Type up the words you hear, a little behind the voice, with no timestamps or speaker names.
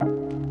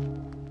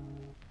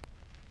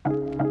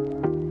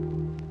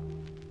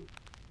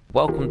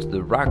Welcome to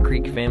the Rock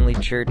Creek Family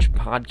Church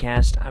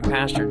podcast. I'm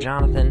Pastor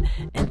Jonathan,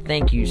 and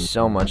thank you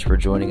so much for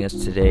joining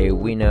us today.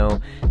 We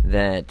know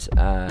that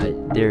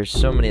there's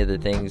so many other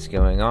things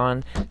going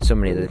on, so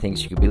many other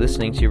things you could be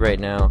listening to right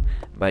now,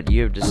 but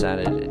you have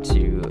decided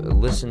to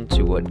listen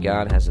to what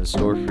God has in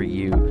store for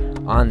you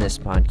on this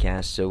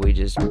podcast. So we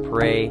just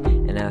pray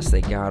and ask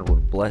that God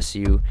would bless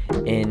you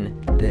in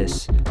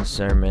this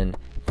sermon.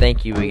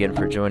 Thank you again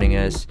for joining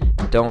us.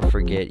 Don't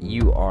forget,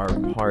 you are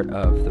part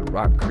of the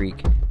Rock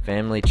Creek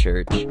Family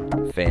Church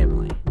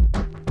family.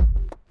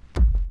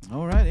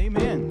 All right,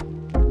 amen.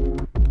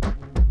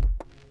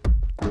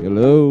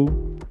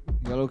 Hello.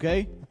 Y'all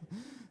okay?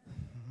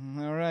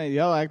 All right,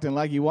 y'all acting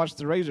like you watched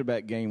the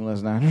Razorback game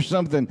last night or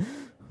something.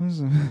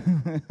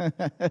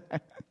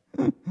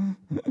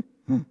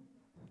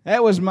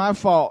 That was my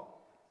fault.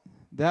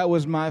 That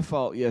was my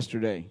fault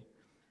yesterday.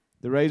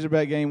 The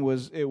Razorback game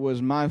was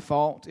my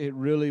fault. It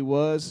really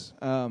was.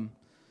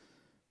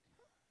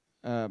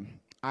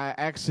 I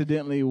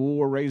accidentally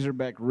wore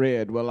Razorback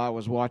red while I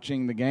was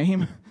watching the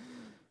game.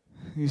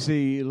 You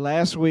see,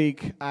 last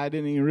week I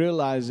didn't even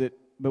realize it,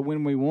 but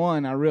when we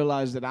won, I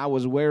realized that I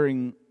was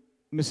wearing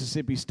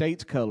Mississippi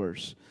State's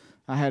colors.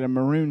 I had a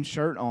maroon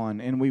shirt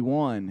on, and we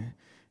won.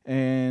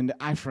 And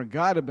I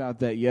forgot about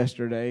that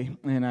yesterday,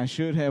 and I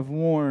should have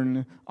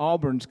worn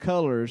Auburn's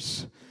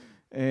colors.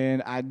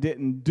 And I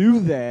didn't do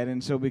that,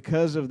 and so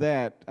because of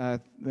that,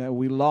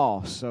 we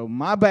lost. So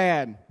my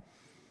bad.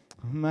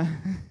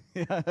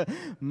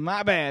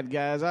 My bad,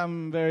 guys.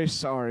 I'm very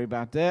sorry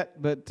about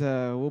that, but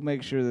we'll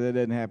make sure that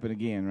doesn't happen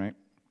again, right?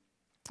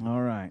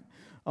 All right.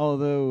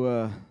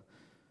 Although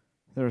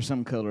there are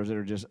some colors that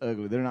are just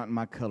ugly. They're not in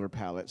my color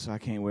palette, so I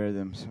can't wear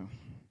them. So,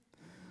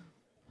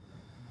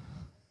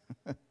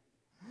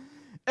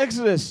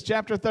 Exodus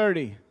chapter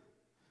 30.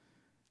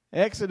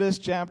 Exodus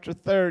chapter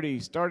 30,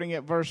 starting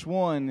at verse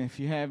 1. If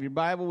you have your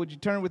Bible, would you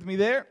turn with me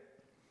there?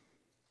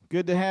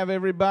 Good to have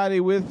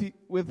everybody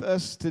with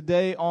us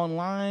today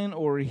online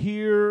or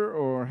here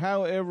or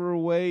however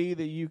way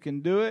that you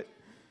can do it.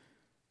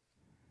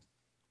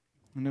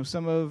 I know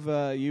some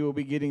of you will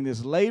be getting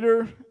this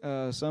later,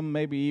 some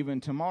maybe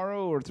even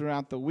tomorrow or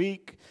throughout the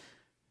week.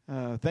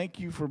 Thank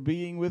you for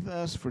being with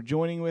us, for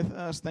joining with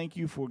us. Thank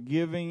you for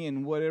giving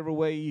in whatever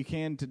way you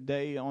can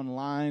today,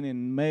 online,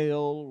 in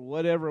mail,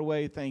 whatever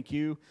way. Thank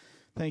you.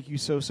 Thank you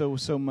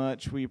so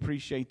much. We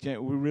appreciate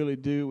that. We really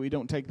do. We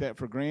don't take that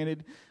for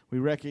granted. We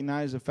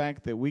recognize the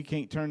fact that we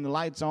can't turn the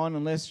lights on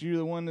unless you're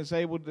the one that's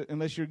able to,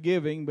 unless you're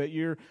giving. But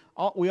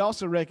we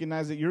also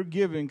recognize that you're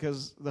giving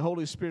because the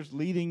Holy Spirit's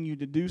leading you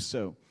to do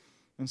so.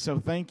 And so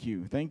thank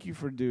you. Thank you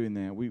for doing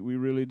that. We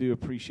really do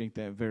appreciate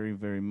that very,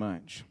 very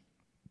much.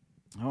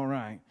 All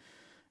right.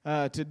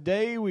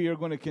 Today we are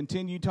going to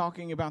continue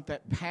talking about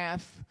that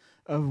path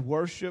of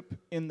worship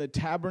in the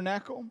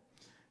tabernacle.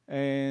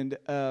 And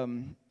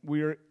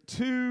we are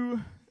to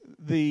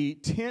the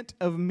tent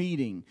of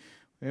meeting.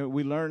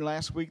 We learned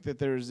last week that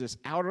there's this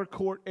outer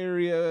court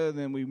area.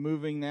 Then we're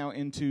moving now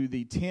into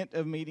the tent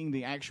of meeting,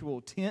 the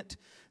actual tent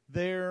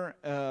there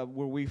where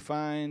we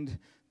find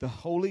the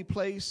holy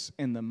place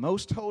and the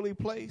most holy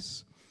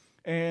place.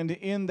 And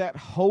in that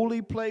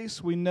holy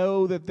place, we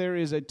know that there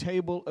is a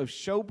table of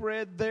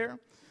showbread there.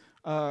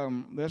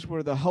 That's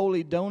where the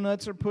holy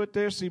donuts are put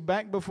there. See,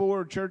 back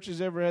before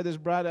churches ever had this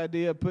bright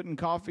idea of putting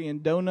coffee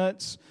and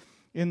donuts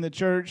in the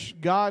church,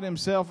 God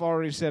himself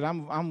already said,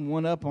 I'm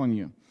one up on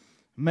you.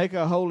 Make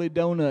a holy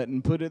donut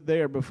and put it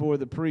there before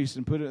the priest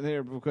and put it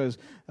there because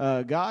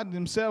God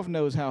himself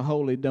knows how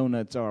holy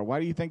donuts are. Why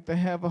do you think they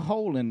have a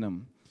hole in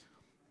them?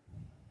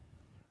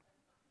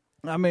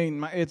 I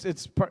mean,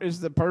 it's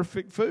the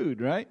perfect food,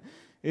 right?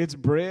 It's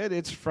bread,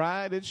 it's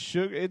fried, it's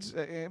sugar.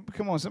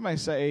 Come on, somebody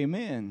say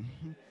amen.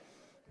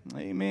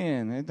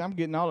 Amen. I'm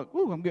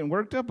getting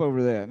worked up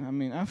over that. I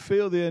mean, I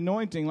feel the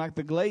anointing like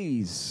the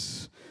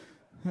glaze.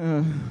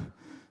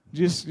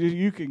 Just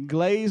you can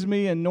glaze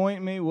me,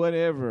 anoint me,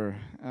 whatever.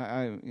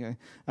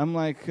 I'm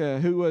like,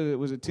 who was it?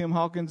 Was it Tim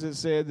Hawkins that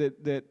said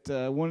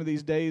that one of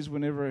these days,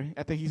 whenever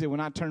I think he said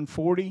when I turn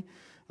 40.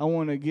 I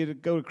want to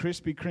go to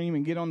Krispy Kreme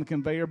and get on the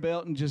conveyor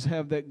belt and just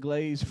have that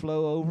glaze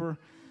flow over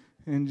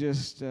and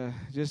just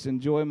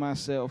enjoy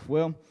myself.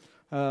 Well,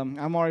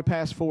 I'm already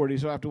past 40,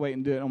 so I have to wait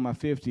and do it on my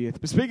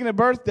 50th. But speaking of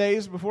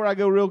birthdays, before I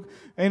go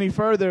any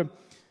further,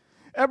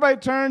 everybody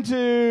turn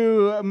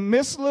to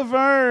Miss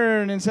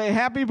Laverne and say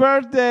happy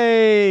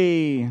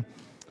birthday.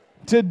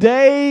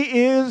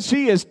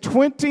 She is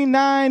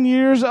 29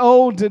 years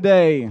old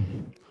today.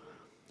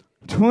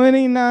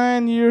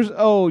 29 years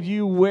old.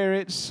 You wear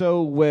it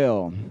so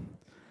well.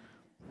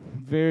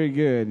 Very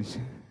good.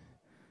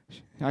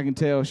 I can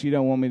tell she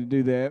don't want me to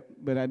do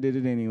that, but I did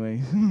it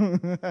anyway.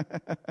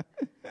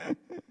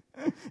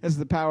 That's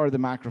the power of the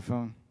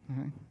microphone.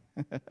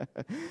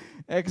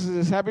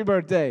 Exodus, happy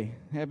birthday.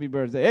 Happy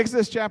birthday.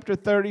 Exodus chapter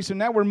 30. So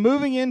now we're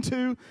moving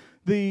into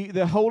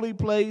the holy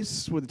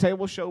place where the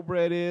table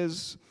showbread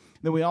is.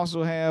 Then we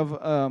also have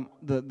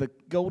the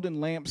golden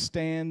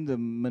lampstand, the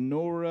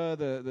menorah,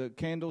 the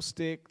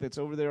candlestick that's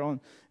over there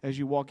as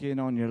you walk in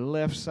on your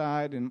left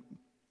side. And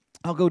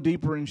I'll go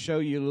deeper and show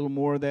you a little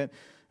more of that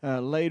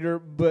later.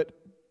 But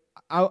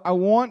I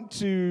want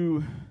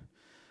to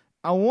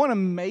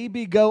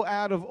maybe go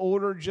out of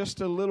order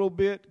just a little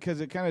bit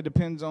because it kind of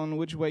depends on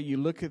which way you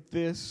look at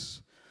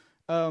this.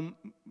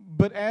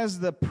 But as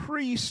the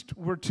priest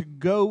were to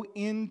go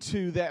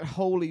into that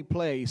holy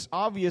place,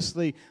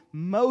 obviously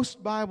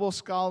most Bible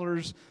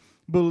scholars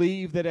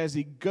believe that as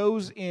he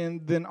goes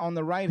in, then on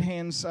the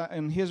right-hand side,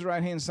 on his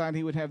right-hand side,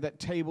 he would have that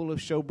table of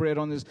showbread.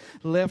 On his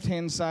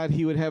left-hand side,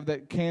 he would have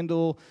that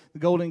candle, the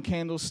golden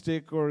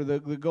candlestick, or the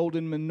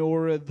golden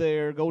menorah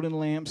there, golden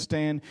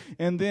lampstand.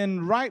 And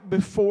then right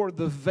before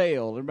the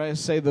veil, everybody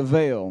say the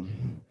veil.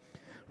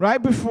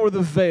 Right before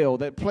the veil,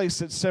 that place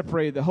that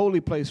separated the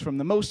holy place from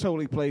the most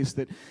holy place,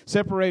 that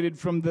separated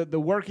from the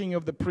working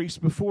of the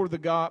priest before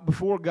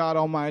God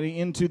Almighty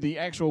into the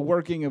actual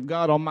working of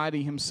God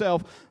Almighty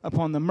himself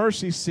upon the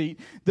mercy seat,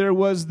 there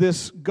was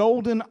this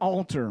golden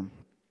altar.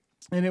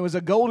 And it was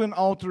a golden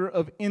altar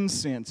of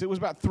incense. It was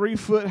about 3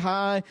 foot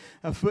high,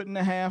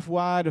 1.5 feet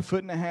wide,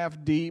 1.5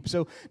 feet deep.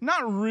 So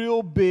not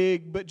real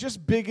big, but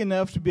just big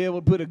enough to be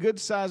able to put a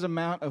good size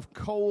amount of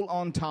coal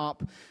on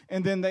top.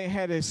 And then they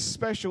had a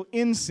special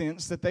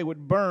incense that they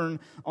would burn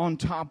on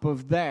top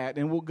of that.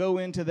 And we'll go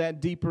into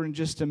that deeper in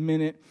just a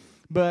minute.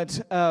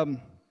 But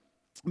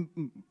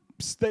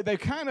they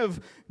kind of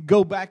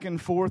go back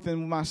and forth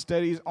in my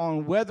studies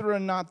on whether or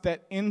not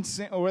that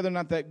incense or whether or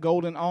not that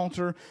golden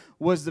altar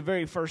was the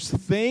very first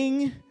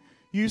thing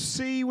you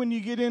see when you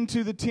get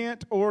into the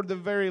tent or the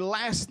very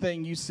last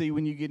thing you see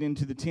when you get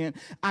into the tent.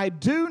 I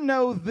do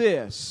know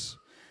this,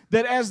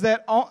 that as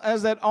that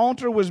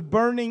altar was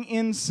burning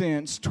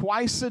incense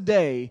twice a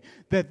day,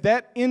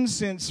 that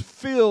incense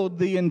filled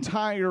the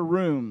entire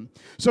room.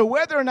 So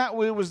whether or not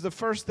it was the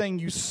first thing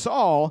you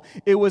saw,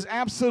 it was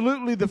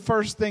absolutely the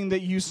first thing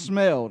that you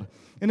smelled.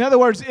 In other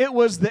words, it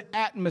was the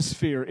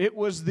atmosphere. It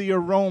was the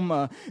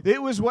aroma.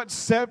 It was what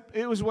set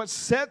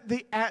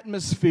the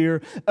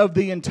atmosphere of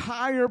the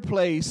entire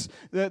place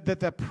that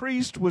the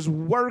priest was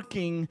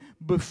working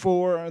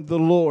before the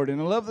Lord.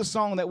 And I love the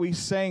song that we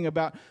sang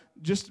about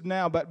just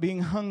now about being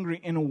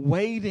hungry and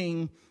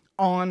waiting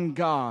on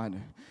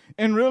God.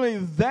 And really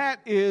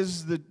that's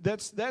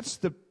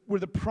where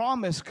the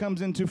promise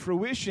comes into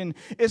fruition.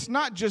 It's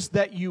not just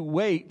that you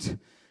wait.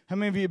 How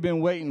many of you have been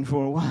waiting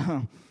for a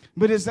while?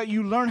 But it's that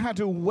you learn how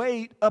to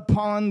wait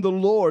upon the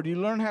Lord. You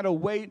learn how to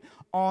wait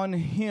on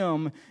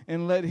Him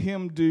and let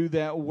Him do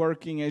that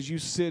working as you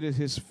sit at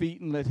His feet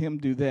and let Him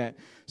do that.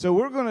 So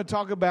we're going to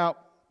talk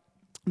about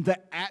the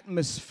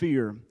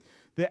atmosphere.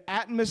 The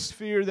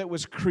atmosphere that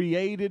was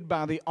created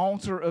by the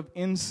altar of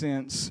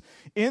incense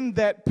in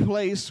that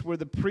place where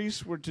the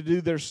priests were to do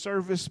their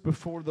service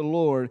before the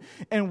Lord.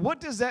 And what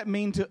does that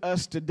mean to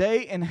us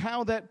today and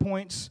how that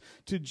points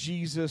to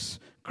Jesus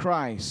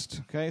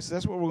Christ? Okay, so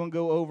that's what we're going to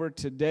go over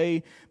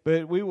today.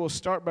 But we will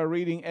start by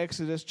reading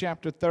Exodus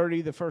chapter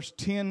 30, the first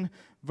 10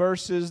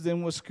 verses.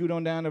 Then we'll scoot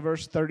on down to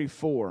verse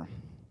 34.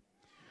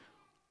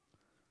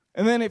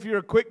 And then if you're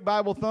a quick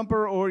Bible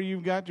thumper or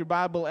you've got your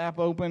Bible app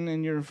open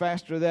and you're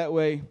faster that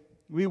way,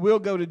 we will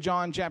go to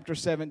John chapter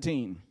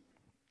 17.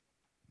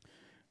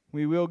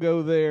 We will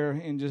go there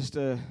in just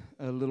a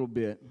little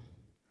bit.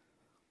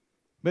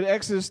 But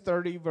Exodus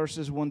 30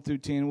 verses 1 through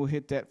 10, we'll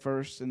hit that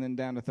first and then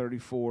down to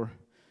 34.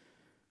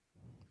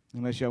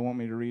 Unless y'all want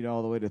me to read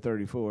all the way to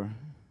 34.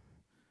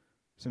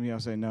 Some of y'all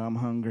say, no, I'm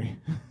hungry.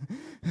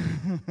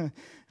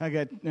 I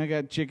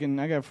got chicken,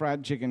 I got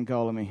fried chicken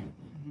calling me.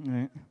 All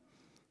right.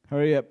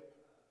 Hurry up.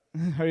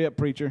 Hurry up,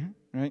 preacher,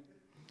 right?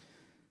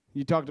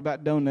 You talked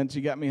about donuts.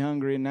 You got me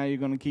hungry, and now you're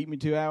going to keep me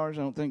 2 hours?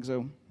 I don't think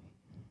so.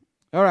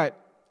 All right,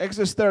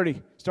 Exodus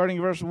 30, starting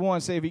in verse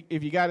 1. Say,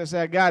 if you got it,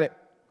 say, I got it.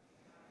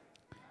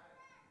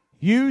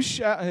 You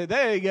shall,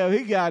 there you go,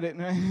 he got it.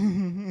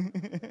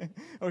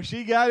 Or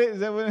she got it? Is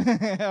that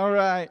what? All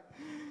right.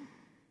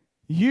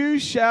 You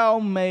shall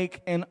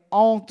make an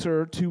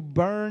altar to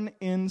burn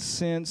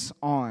incense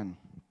on.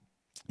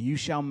 You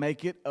shall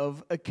make it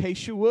of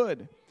acacia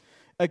wood.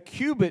 A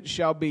cubit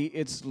shall be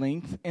its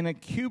length, and a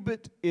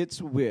cubit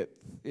its width.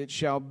 It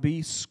shall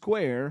be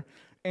square,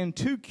 and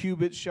 2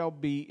 cubits shall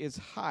be its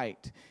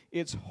height.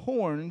 Its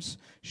horns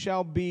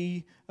shall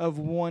be of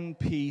one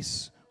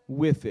piece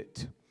with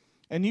it.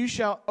 And you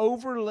shall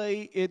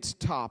overlay its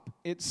top,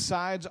 its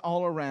sides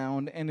all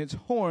around, and its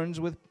horns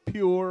with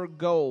pure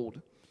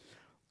gold.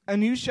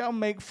 And you shall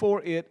make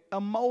for it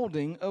a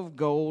molding of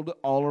gold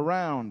all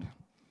around.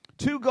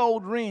 2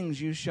 gold rings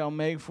you shall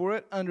make for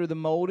it under the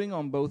molding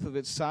on both of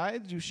its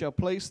sides. You shall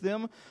place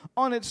them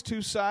on its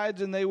 2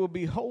 sides, and they will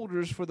be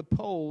holders for the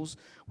poles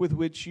with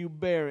which you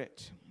bear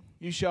it.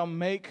 You shall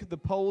make the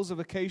poles of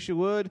acacia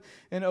wood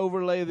and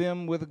overlay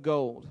them with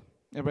gold.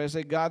 Everybody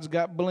say, God's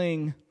got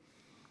bling.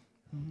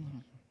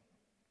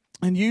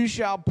 And you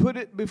shall put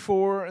it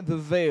before the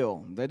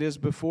veil, that is,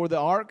 before the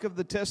ark of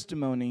the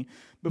testimony,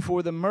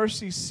 before the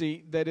mercy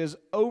seat that is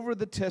over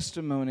the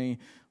testimony,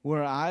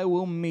 where I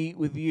will meet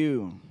with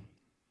you.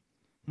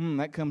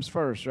 That comes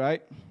first,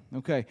 right?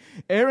 Okay.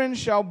 Aaron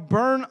shall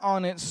burn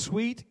on it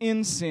sweet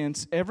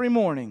incense every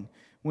morning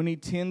when he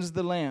tends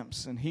the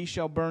lamps, and he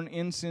shall burn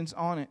incense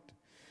on it.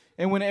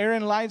 And when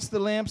Aaron lights the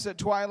lamps at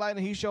twilight,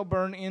 he shall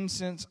burn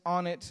incense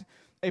on it,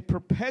 a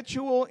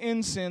perpetual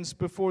incense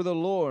before the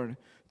Lord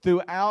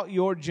throughout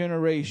your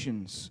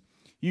generations.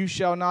 You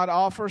shall not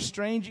offer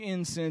strange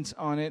incense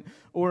on it,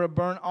 or a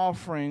burnt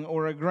offering,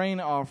 or a grain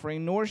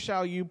offering, nor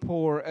shall you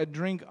pour a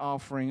drink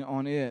offering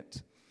on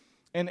it.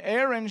 And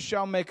Aaron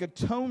shall make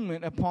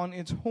atonement upon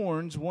its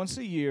horns once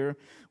a year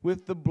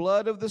with the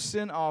blood of the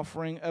sin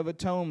offering of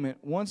atonement.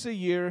 Once a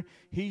year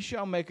he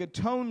shall make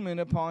atonement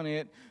upon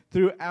it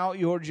throughout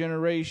your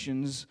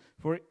generations,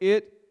 for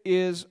it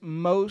is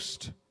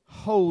most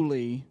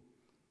holy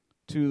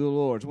to the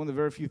Lord. It's one of the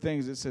very few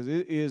things that says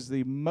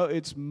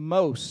it's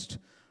most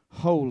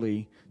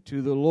holy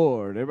to the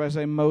Lord. Everybody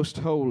say most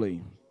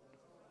holy.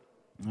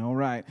 All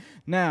right.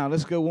 Now,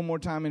 let's go one more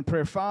time in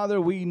prayer.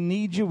 Father, we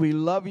need you. We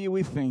love you.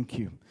 We thank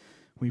you.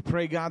 We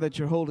pray, God, that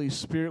your Holy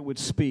Spirit would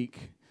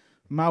speak.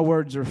 My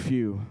words are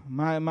few.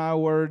 My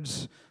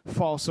words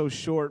fall so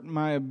short.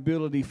 My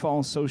ability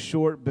falls so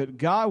short. But,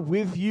 God,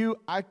 with you,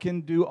 I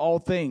can do all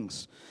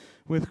things.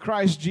 With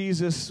Christ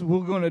Jesus,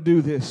 we're going to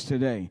do this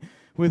today.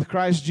 With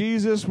Christ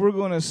Jesus, we're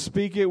going to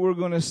speak it, we're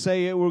going to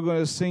say it, we're going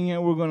to sing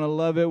it, we're going to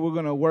love it, we're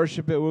going to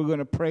worship it, we're going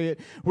to pray it.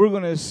 We're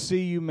going to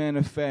see you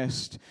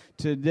manifest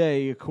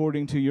today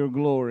according to your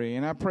glory.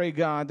 And I pray,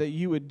 God, that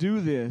you would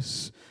do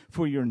this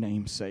for your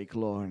name's sake,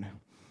 Lord.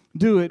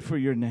 Do it for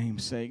your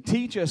name's sake.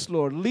 Teach us,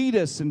 Lord. Lead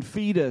us and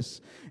feed us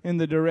in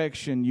the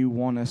direction you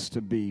want us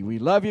to be. We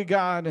love you,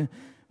 God.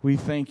 We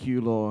thank you,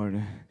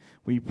 Lord.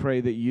 We pray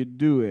that you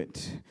do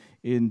it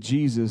in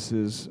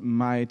Jesus'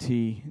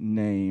 mighty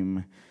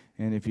name.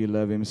 And if you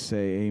love him,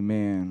 say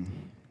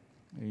amen.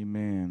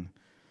 Amen.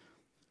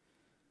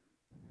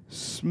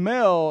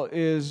 Smell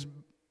is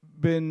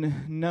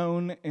been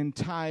known and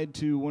tied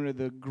to one of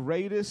the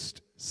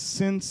greatest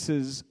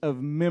senses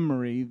of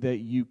memory that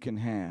you can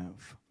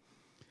have.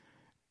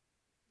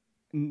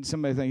 And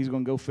somebody thinks he's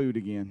going to go food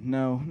again.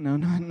 No,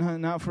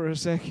 not for a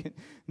second.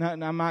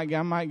 I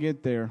might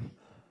get there.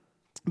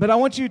 But I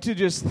want you to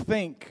just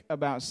think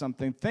about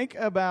something. Think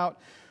about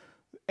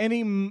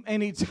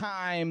any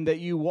time that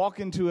you walk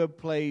into a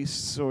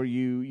place or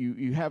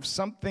you have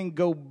something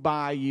go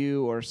by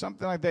you or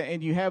something like that,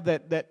 and you have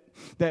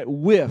that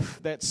whiff,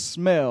 that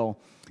smell,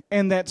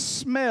 and that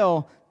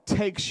smell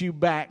takes you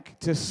back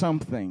to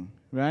something,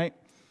 right?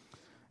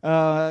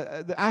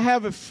 I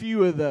have a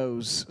few of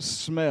those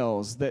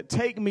smells that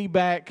take me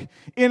back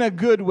in a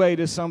good way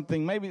to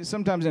something, maybe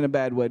sometimes in a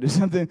bad way to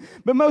something,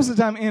 but most of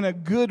the time in a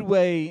good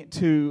way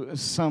to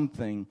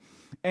something.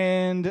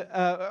 And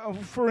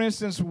for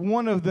instance,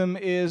 one of them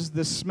is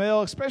the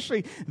smell,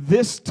 especially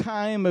this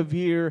time of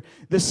year,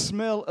 the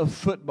smell of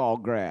football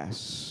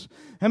grass.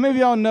 How many of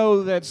y'all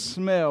know that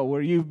smell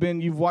where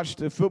you've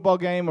watched a football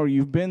game or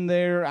you've been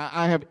there?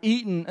 I have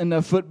eaten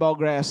enough football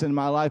grass in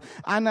my life.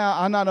 I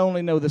not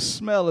only know the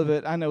smell of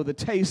it, I know the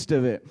taste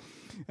of it.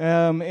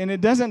 And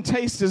it doesn't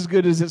taste as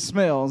good as it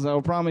smells,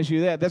 I'll promise you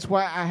that. That's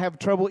why I have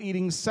trouble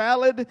eating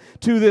salad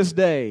to this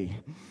day.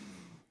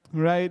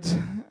 Right?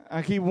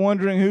 I keep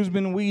wondering who's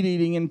been weed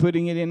eating and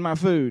putting it in my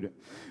food.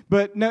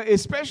 But no,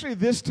 especially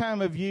this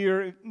time of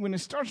year, when it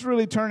starts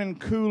really turning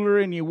cooler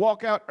and you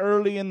walk out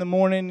early in the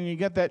morning and you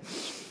get that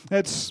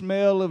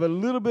smell of a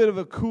little bit of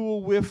a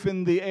cool whiff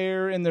in the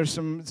air, and there's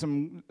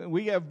some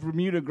we have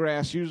Bermuda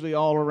grass usually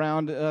all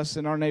around us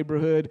in our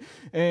neighborhood,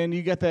 and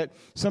you get that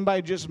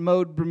somebody just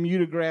mowed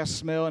Bermuda grass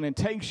smell, and it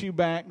takes you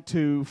back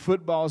to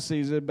football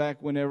season,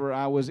 back whenever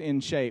I was in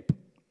shape.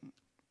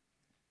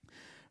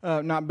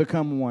 Not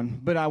become one,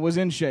 but I was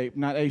in shape,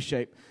 not a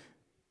shape.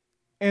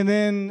 And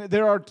then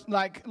there are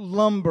like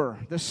lumber,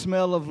 the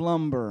smell of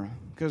lumber,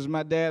 because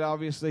my dad,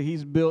 obviously,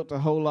 he's built a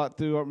whole lot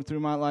through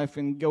my life,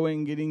 and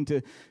getting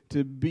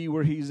to be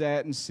where he's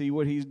at and see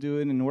what he's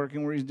doing and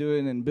working where he's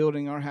doing and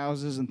building our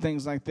houses and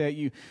things like that.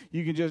 You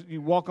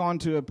walk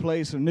onto a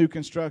place of new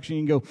construction,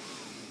 you can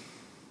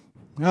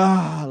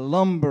go,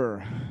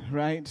 lumber,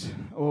 right?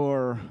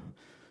 Or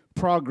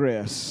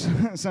progress.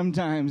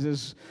 Sometimes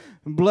is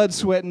blood,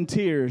 sweat, and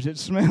tears. It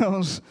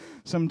smells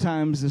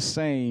sometimes the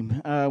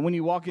same. When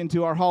you walk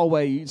into our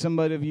hallway,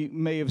 somebody of you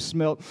may have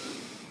smelled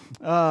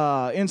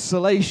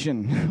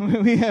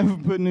insulation. We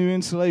have put new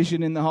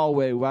insulation in the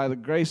hallway. By the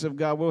grace of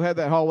God, we'll have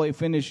that hallway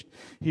finished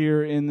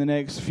here in the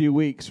next few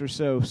weeks or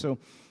so. So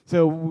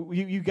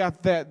you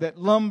got that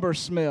lumber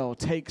smell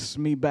takes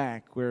me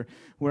back where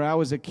I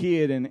was a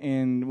kid,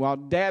 and while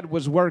Dad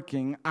was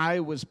working, I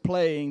was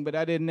playing, but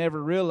I didn't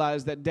ever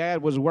realize that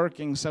Dad was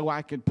working so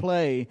I could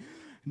play.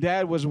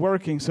 Dad was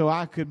working so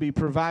I could be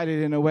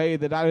provided in a way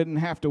that I didn't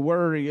have to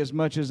worry as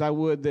much as I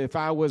would if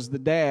I was the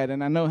dad.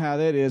 And I know how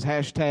that is,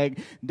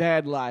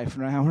 #dad life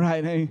now,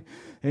 right?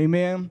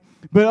 Amen.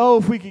 But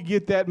if we could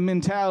get that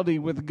mentality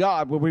with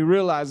God where we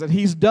realize that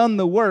He's done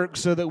the work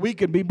so that we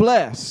could be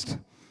blessed,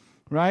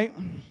 right?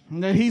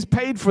 And that He's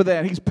paid for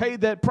that. He's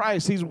paid that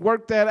price. He's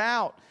worked that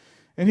out.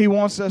 And He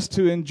wants us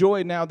to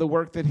enjoy now the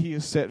work that He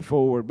has set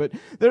forward. But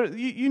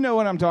you know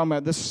what I'm talking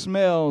about, the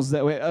smells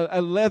that way.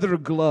 A leather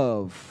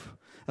glove.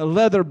 A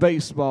leather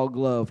baseball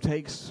glove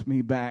takes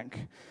me back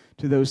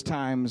to those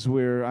times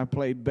where I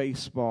played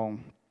baseball.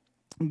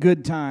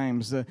 Good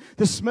times. The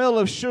smell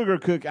of sugar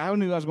cookies. I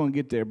knew I was going to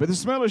get there, but the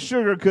smell of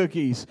sugar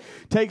cookies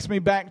takes me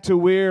back to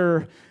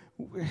where,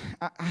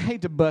 I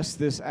hate to bust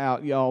this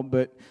out, y'all,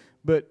 but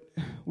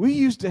we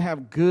used to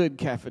have good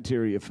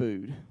cafeteria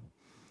food.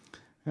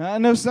 I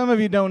know some of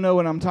you don't know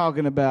what I'm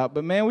talking about,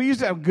 but man, we used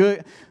to have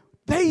good.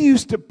 They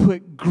used to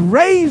put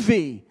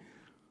gravy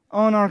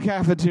on our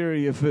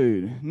cafeteria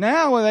food.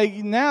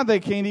 Now they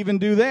can't even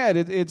do that.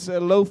 It's a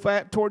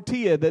low-fat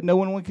tortilla that no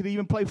one could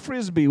even play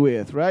Frisbee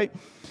with, right?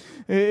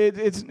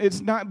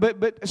 It's not,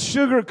 but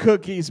sugar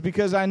cookies,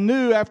 because I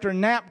knew after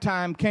nap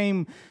time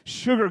came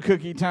sugar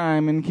cookie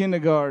time in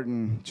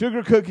kindergarten.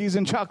 Sugar cookies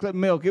and chocolate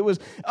milk. It was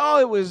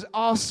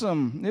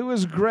awesome. It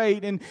was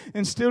great. And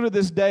still to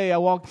this day I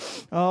walk,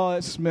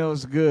 it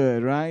smells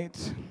good,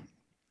 right?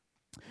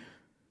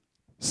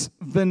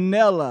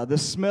 Vanilla, the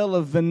smell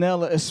of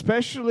vanilla,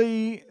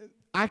 especially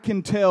I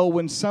can tell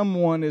when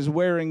someone is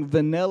wearing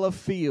Vanilla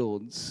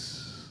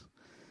Fields.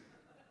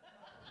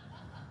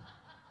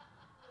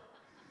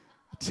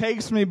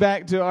 Takes me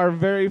back to our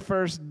very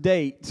first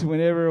date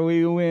whenever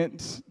we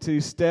went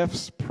to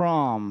Steph's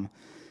prom.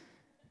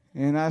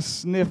 And I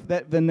sniffed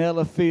that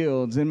Vanilla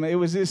Fields. And it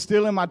was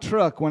still in my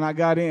truck when I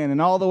got in.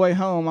 And all the way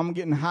home, I'm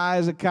getting high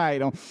as a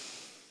kite on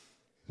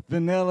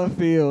Vanilla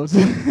Fields.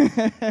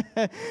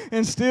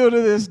 And still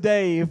to this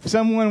day, if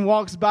someone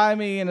walks by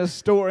me in a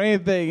store or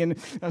anything and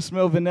I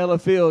smell Vanilla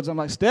Fields, I'm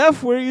like,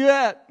 Steph, where you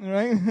at?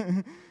 Right?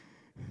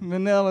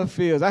 Vanilla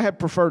Fields. I have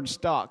preferred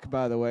stock,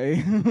 by the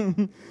way.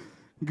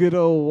 Good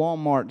old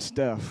Walmart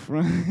stuff,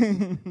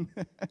 right?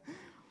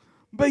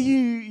 But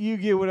you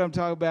get what I'm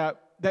talking about.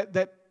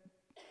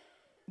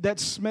 That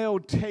smell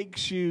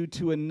takes you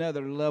to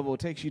another level,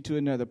 takes you to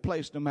another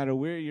place. No matter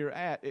where you're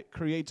at, it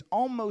creates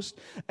almost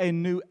a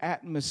new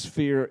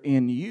atmosphere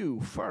in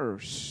you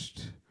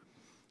first.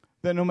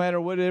 That no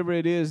matter whatever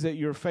it is that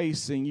you're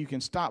facing, you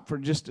can stop for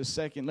just a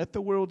second. Let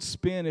the world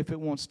spin if it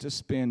wants to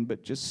spin,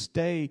 but just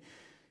stay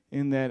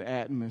in that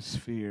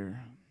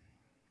atmosphere.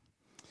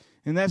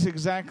 And that's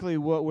exactly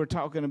what we're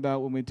talking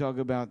about when we talk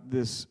about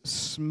this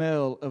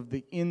smell of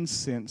the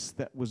incense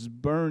that was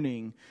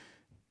burning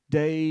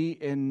day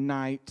and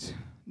night,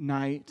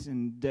 night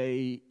and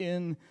day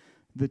in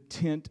the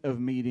tent of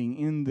meeting,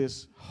 in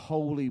this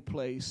holy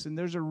place. And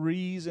there's a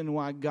reason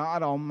why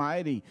God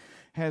Almighty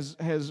has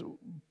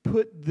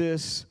put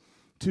this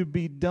to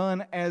be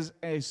done as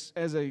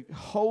a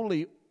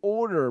holy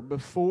order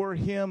before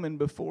Him and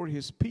before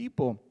His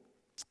people.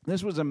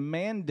 This was a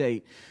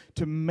mandate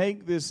to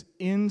make this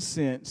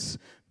incense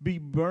be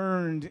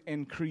burned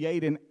and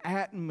create an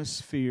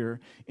atmosphere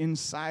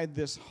inside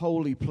this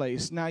holy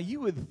place. Now, you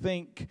would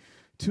think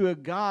to a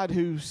God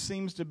who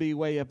seems to be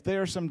way up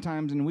there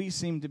sometimes and we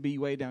seem to be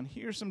way down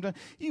here sometimes,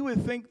 you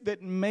would think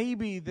that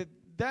maybe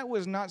that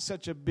was not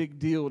such a big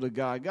deal to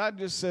God. God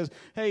just says,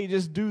 hey,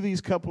 just do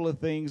these couple of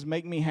things,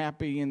 make me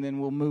happy, and then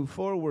we'll move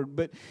forward.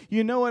 But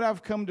you know what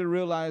I've come to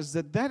realize?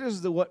 That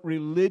is what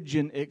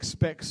religion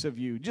expects of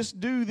you. Just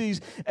do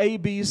these A,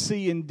 B,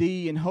 C, and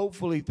D, and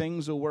hopefully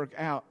things will work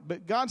out.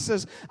 But God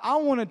says, I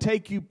want to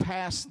take you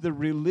past the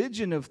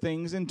religion of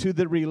things into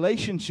the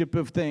relationship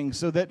of things,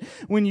 so that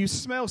when you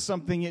smell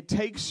something, it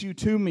takes you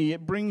to me,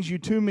 it brings you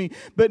to me.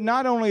 But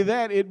not only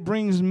that, it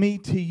brings me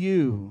to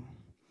you.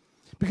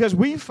 Because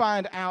we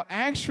find out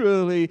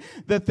actually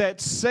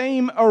that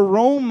same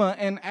aroma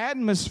and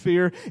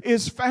atmosphere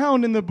is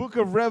found in the book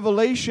of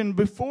Revelation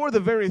before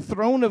the very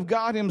throne of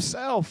God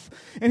Himself.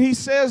 And He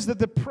says that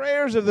the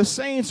prayers of the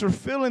saints are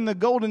filling the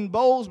golden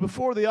bowls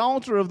before the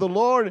altar of the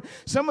Lord.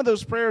 Some of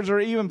those prayers are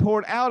even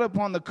poured out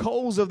upon the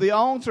coals of the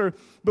altar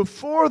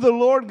before the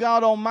Lord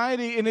God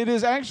Almighty. And it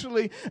is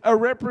actually a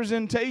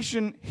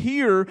representation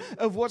here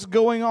of what's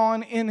going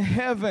on in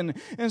heaven.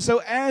 And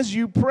so as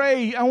you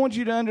pray, I want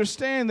you to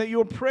understand that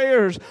your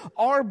prayers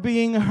are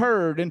being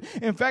heard. And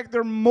in fact,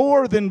 they're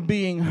more than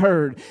being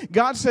heard.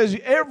 God says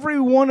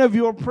every one of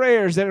your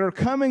prayers that are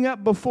coming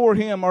up before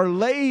Him are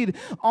laid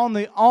on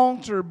the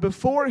altar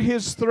before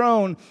His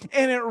throne,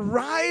 and it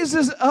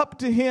rises up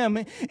to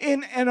Him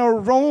in an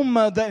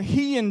aroma that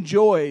He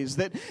enjoys,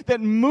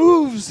 that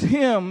moves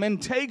Him and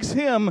takes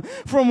Him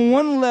from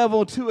one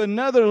level to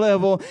another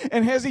level.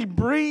 And as He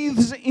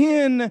breathes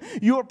in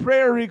your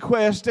prayer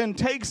request and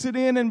takes it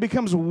in and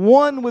becomes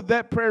one with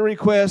that prayer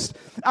request,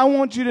 I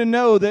want you to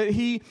know that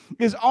He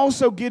is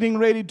also getting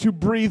ready to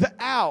breathe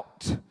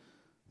out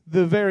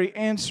the very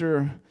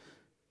answer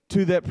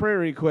to that prayer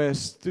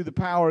request through the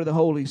power of the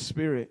Holy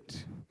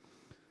Spirit.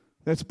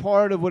 That's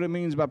part of what it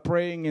means by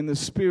praying in the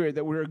Spirit,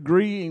 that we're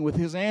agreeing with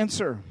His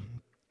answer.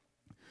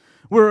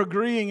 We're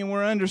agreeing and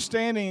we're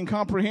understanding and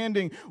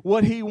comprehending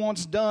what He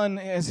wants done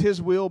as His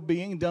will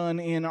being done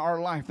in our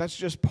life. That's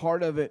just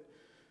part of it.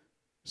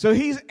 So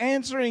He's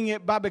answering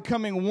it by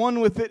becoming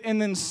one with it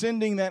and then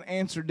sending that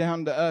answer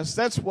down to us.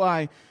 That's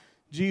why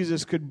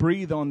Jesus could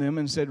breathe on them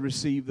and said,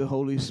 receive the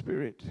Holy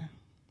Spirit.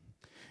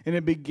 And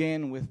it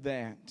began with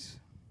that.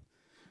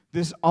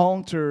 This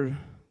altar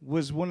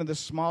was one of the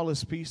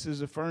smallest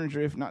pieces of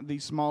furniture, if not the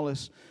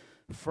smallest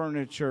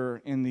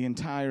furniture in the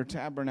entire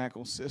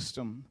tabernacle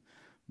system,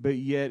 but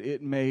yet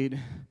it made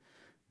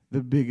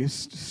the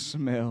biggest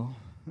smell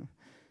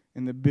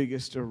and the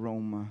biggest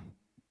aroma.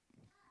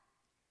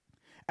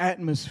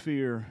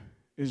 Atmosphere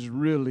is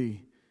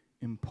really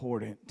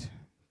important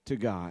to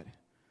God.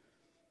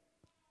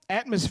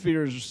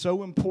 Atmosphere is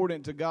so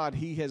important to God,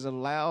 He has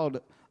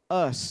allowed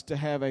us to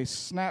have a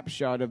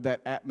snapshot of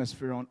that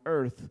atmosphere on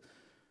earth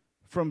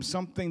from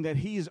something that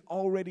He has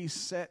already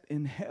set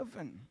in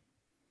heaven.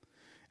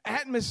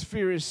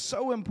 Atmosphere is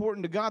so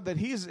important to God that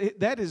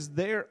that is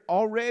there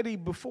already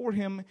before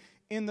Him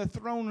in the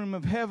throne room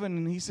of heaven.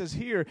 And He says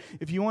here,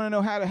 if you want to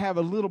know how to have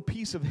a little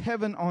piece of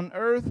heaven on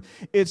earth,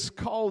 it's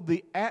called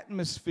the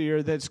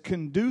atmosphere that's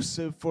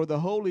conducive for the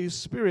Holy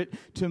Spirit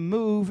to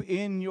move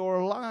in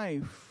your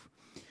life.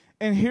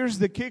 And here's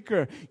the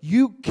kicker.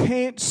 You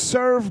can't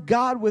serve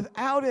God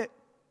without it.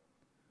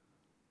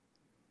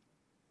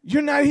 He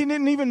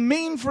didn't even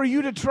mean for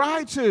you to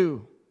try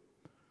to.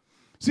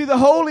 See, the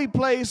holy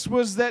place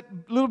was that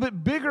little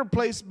bit bigger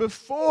place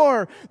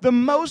before the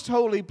most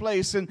holy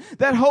place. And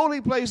that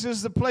holy place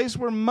is the place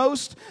where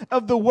most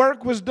of the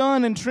work was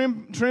done, and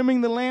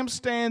trimming the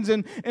lampstands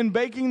and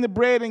baking the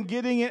bread and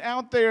getting it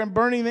out there and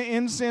burning the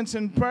incense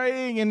and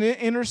praying and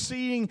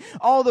interceding.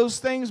 All those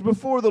things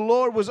before the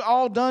Lord was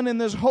all done in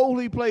this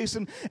holy place.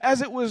 And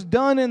as it was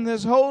done in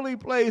this holy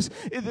place,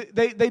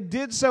 they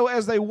did so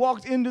as they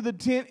walked into the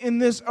tent in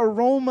this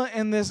aroma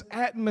and this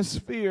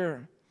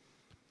atmosphere.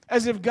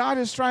 As if God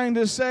is trying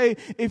to say,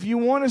 if you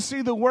want to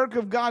see the work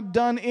of God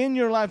done in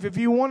your life, if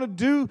you want to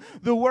do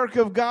the work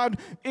of God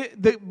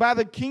by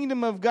the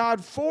kingdom of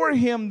God for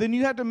Him, then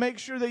you have to make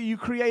sure that you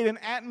create an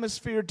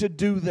atmosphere to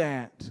do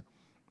that.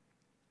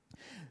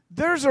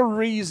 There's a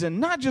reason,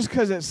 not just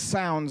because it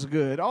sounds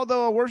good.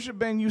 Although a worship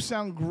band, you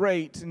sound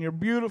great and you're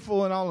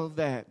beautiful and all of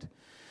that.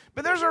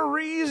 But there's a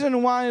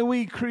reason why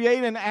we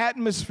create an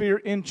atmosphere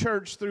in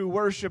church through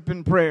worship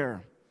and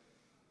prayer.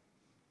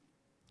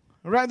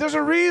 Right? There's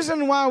a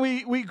reason why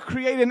we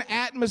create an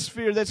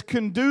atmosphere that's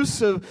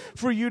conducive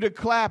for you to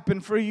clap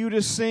and for you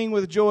to sing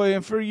with joy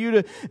and for you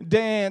to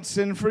dance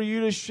and for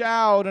you to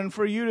shout and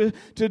for you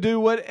to do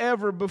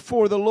whatever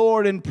before the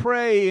Lord and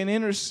pray and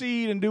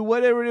intercede and do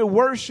whatever to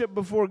worship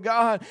before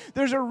God.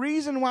 There's a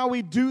reason why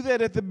we do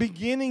that at the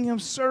beginning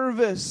of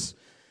service.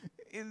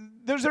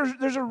 There's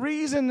a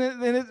reason,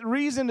 and the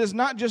reason is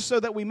not just so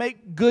that we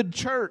make good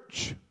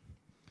church.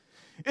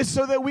 It's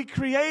so that we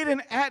create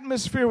an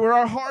atmosphere where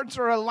our hearts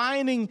are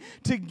aligning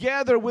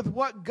together with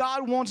what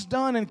God wants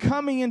done and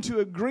coming into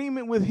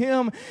agreement with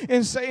Him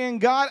and saying,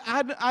 God,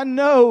 I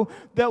know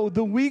that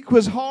the week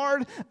was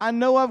hard. I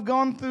know I've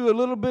gone through a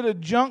little bit of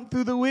junk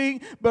through the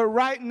week, but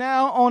right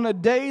now on a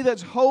day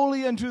that's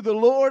holy unto the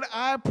Lord,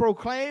 I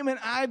proclaim and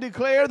I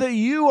declare that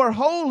you are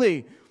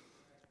holy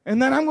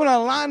and that I'm going to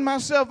align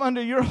myself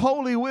under your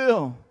holy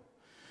will.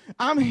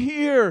 I'm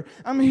here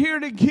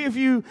to give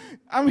you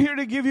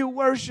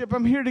worship.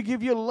 I'm here to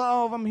give you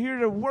love. I'm here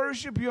to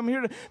worship you. I'm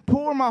here to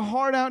pour my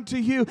heart out to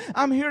you.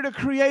 I'm here to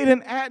create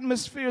an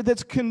atmosphere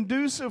that's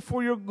conducive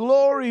for your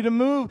glory to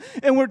move.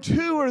 And where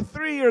 2 or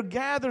 3 are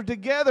gathered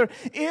together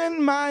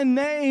in my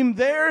name,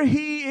 there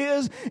He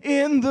is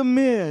in the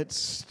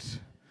midst.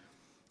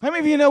 How many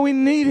of you know we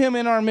need Him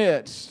in our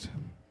midst?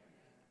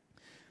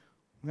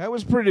 That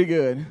was pretty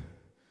good.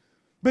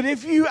 But I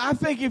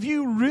think if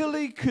you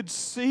really could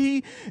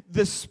see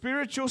the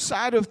spiritual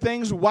side of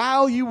things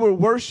while you were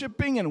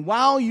worshiping and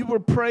while you were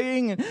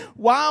praying and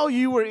while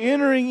you were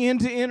entering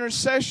into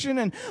intercession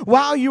and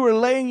while you were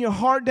laying your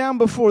heart down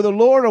before the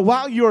Lord, or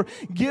while you're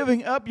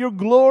giving up your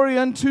glory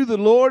unto the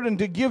Lord and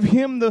to give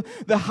Him the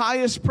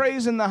highest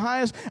praise and the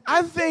highest,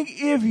 I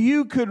think if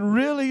you could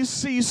really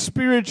see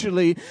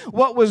spiritually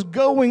what was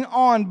going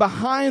on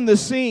behind the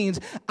scenes,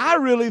 I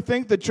really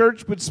think the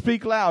church would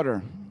speak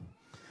louder.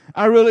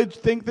 I really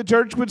think the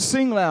church would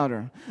sing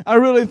louder. I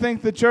really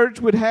think the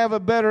church would have a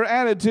better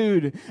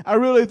attitude. I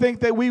really think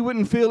that we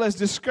wouldn't feel as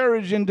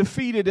discouraged and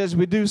defeated as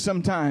we do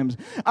sometimes.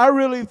 I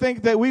really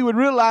think that we would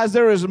realize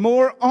there is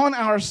more on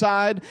our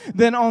side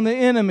than on the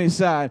enemy's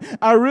side.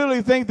 I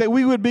really think that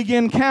we would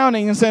begin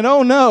counting and saying,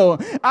 oh no,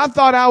 I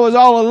thought I was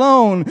all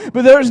alone,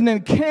 but there's an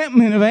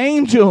encampment of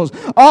angels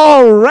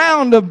all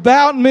round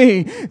about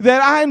me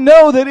that I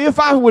know that if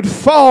I would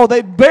fall,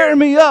 they'd bear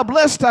me up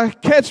lest I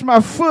catch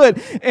my foot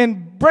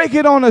and break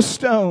it on a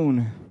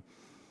stone.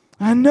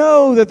 I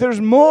know that there's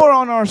more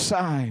on our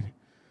side.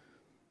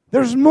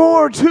 There's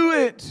more to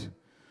it.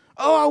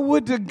 Oh, I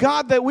would to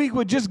God that we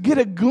would just get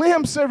a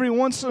glimpse every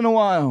once in a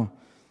while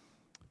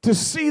to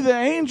see the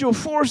angel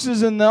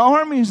forces and the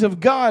armies of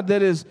God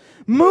that is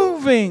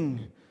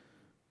moving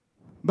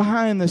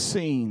behind the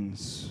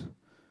scenes.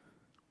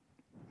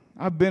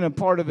 I've been a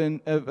part of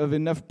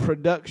enough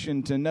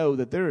production to know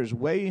that there is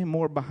way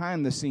more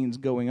behind the scenes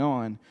going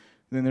on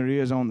than there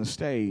is on the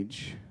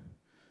stage.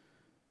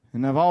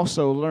 And I've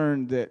also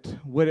learned that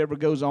whatever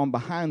goes on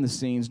behind the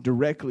scenes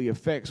directly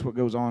affects what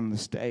goes on the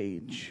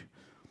stage.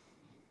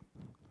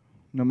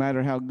 No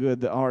matter how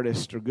good the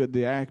artist or good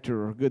the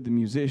actor or good the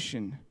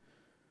musician,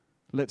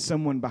 let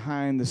someone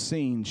behind the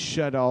scenes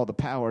shut all the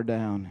power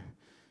down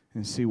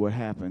and see what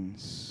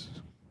happens.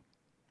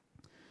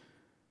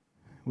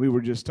 We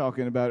were just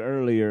talking about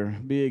earlier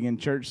being in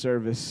church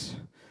service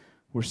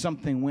where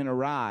something went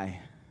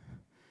awry.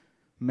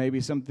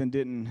 Maybe something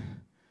didn't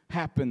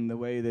happen the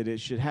way that it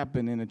should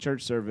happen in a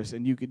church service,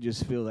 and you could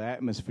just feel the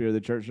atmosphere of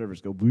the church service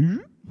go,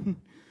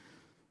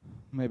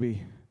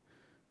 maybe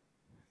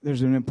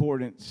there's an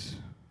importance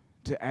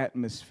to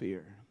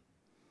atmosphere,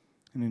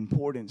 an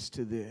importance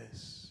to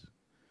this.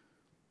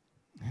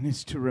 And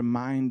it's to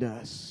remind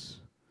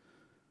us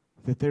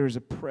that there is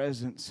a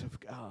presence of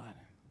God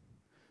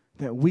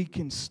that we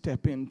can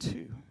step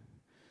into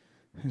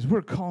as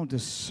we're called to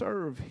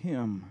serve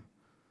Him.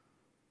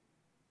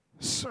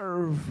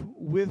 Serve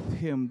with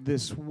Him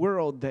this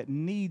world that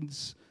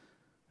needs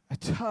a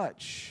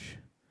touch,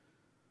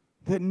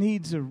 that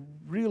needs a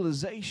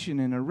realization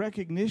and a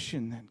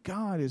recognition that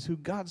God is who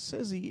God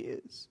says He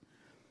is.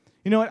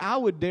 You know what? I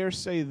would dare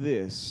say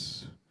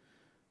this,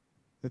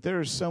 that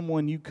there is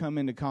someone you come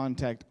into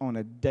contact on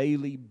a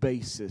daily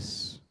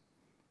basis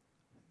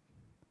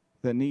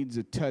that needs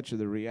a touch of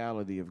the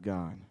reality of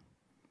God.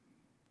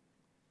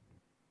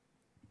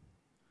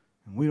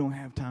 And we don't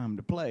have time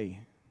to play.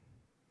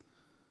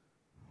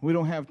 We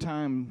don't have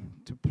time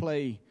to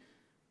play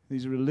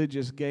these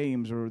religious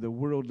games or the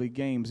worldly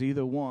games,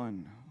 either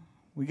one.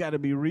 We got to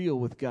be real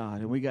with God,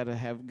 and we got to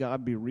have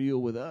God be real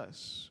with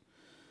us.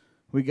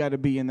 We got to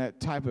be in that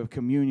type of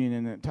communion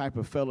and that type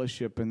of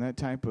fellowship and that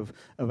type of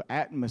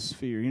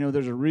atmosphere. You know,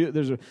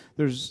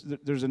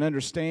 there's an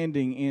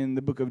understanding in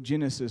the book of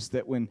Genesis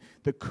that when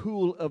the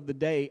cool of the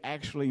day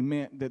actually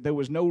meant that there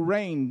was no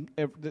rain,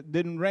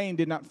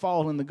 did not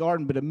fall in the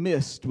garden, but a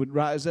mist would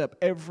rise up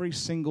every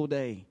single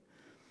day.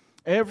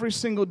 Every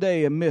single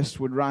day a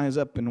mist would rise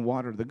up and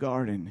water the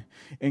garden.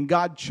 And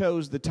God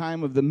chose the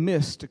time of the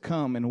mist to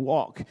come and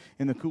walk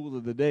in the cool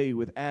of the day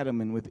with Adam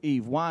and with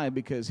Eve. Why?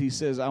 Because He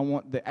says, I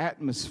want the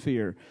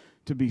atmosphere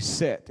to be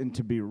set and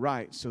to be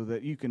right so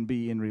that you can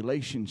be in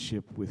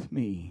relationship with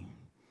me.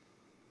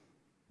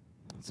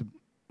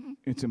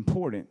 It's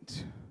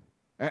important.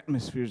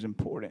 Atmosphere is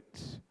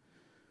important.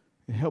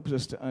 It helps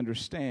us to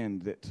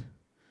understand that,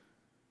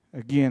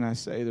 again, I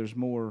say there's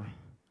more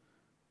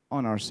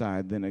on our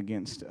side than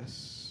against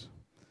us.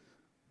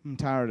 I'm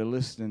tired of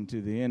listening to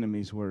the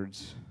enemy's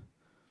words.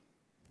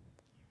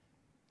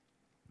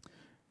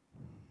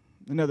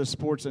 Another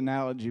sports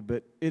analogy,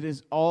 but it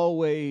has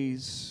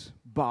always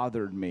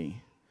bothered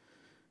me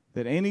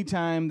that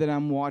anytime that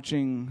I'm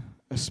watching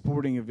a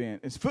sporting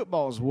event,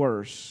 football's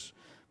worse,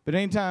 but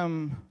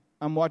anytime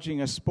I'm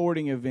watching a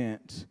sporting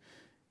event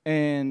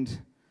and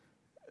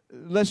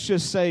let's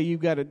just say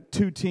you've got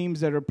two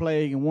teams that are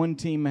playing and one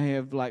team may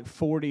have like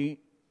 49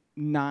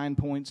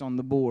 points on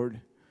the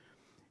board,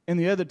 and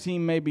the other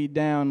team may be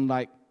down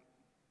like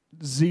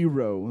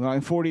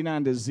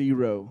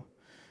 49-0.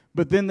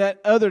 But then that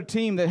other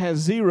team that has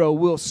 0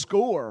 will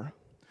score,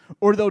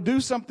 or they'll do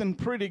something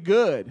pretty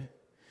good.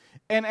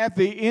 And at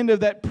the end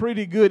of that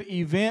pretty good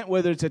event,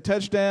 whether it's a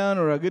touchdown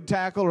or a good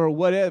tackle or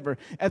whatever,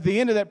 at the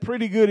end of that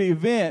pretty good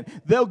event,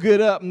 they'll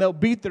get up and they'll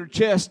beat their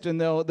chest and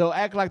they'll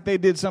act like they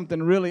did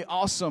something really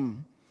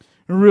awesome,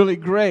 really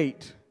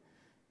great.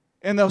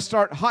 And they'll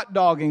start hot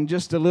dogging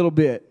just a little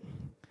bit.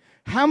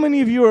 How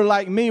many of you are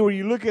like me where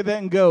you look at that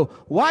and go,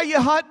 why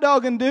you hot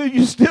dogging, dude?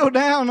 You're still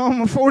down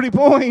on 40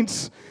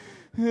 points.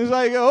 It's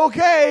like,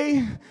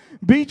 okay,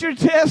 beat your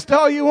chest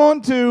all you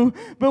want to,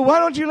 but why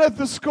don't you let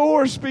the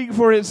score speak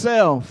for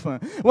itself?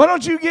 Why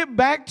don't you get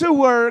back to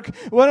work?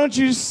 Why don't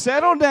you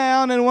settle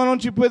down, and why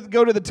don't you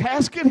go to the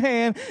task at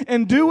hand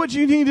and do what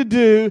you need to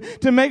do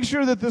to make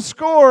sure that the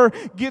score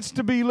gets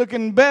to be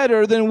looking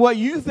better than what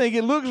you think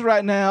it looks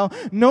right now?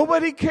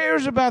 Nobody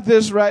cares about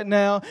this right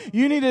now.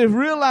 You need to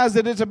realize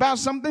that it's about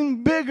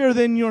something bigger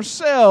than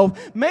yourself.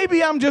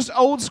 Maybe I'm just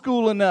old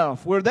school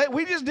enough where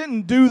we just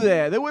didn't do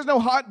that. There was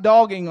no hot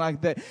dogging like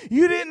that.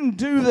 You didn't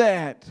do that.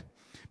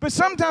 But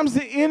sometimes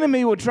the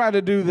enemy will try to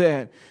do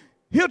that.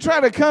 He'll try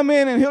to come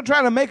in and he'll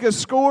try to make a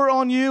score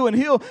on you, and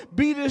he'll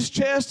beat his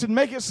chest and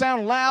make it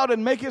sound loud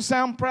and make it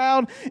sound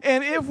proud.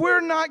 And if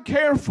we're not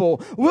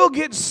careful, we'll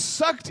get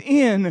sucked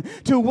in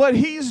to what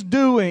he's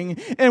doing.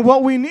 And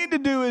what we need to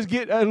do is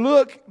get a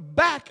look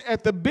back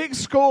at the big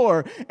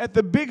score, at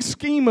the big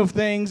scheme of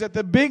things, at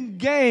the big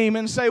game,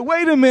 and say,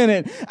 wait a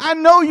minute, I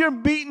know you're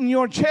beating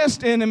your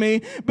chest,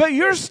 enemy, but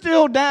you're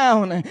still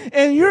down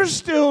and you're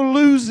still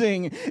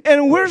losing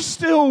and we're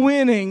still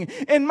winning,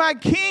 and my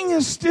king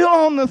is still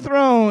on the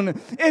throne.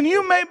 And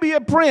you may be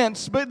a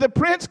prince, but the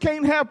prince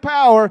can't have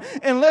power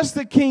unless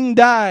the king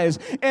dies.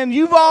 And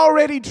you've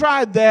already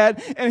tried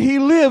that, and he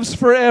lives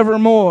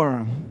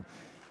forevermore.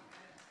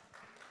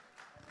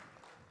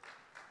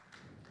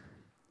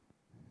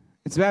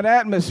 It's that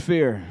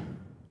atmosphere.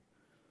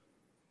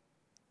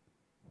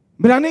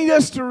 But I need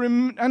us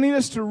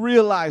to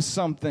realize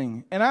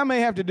something. And I may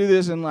have to do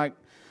this in like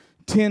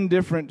 10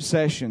 different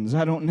sessions.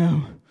 I don't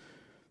know.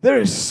 There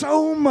is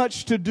so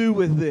much to do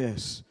with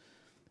this.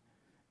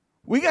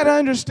 We got to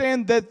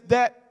understand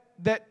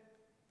that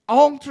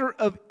altar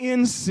of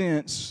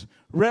incense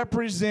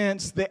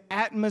represents the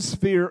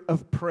atmosphere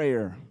of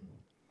prayer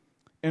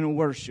and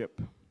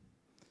worship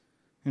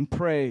and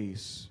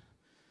praise.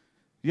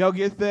 Y'all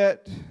get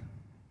that?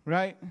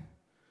 Right?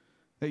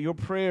 That your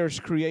prayers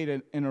create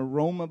an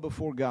aroma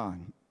before God.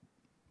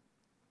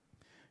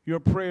 Your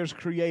prayers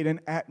create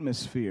an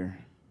atmosphere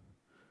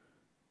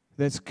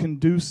that's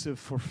conducive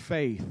for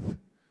faith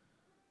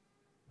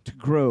to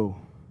grow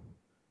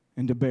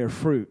and to bear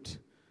fruit,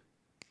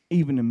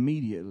 even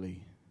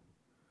immediately.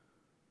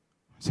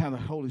 That's how the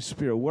Holy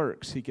Spirit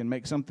works. He can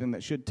make something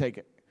that should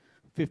take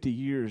 50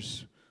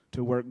 years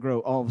to grow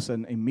all of a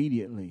sudden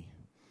immediately.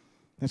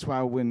 That's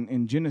why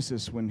in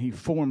Genesis, when He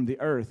formed the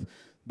earth,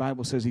 the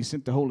Bible says He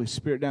sent the Holy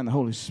Spirit down. The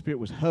Holy Spirit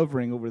was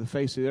hovering over the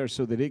face of the earth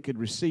so that it could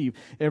receive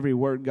every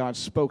word God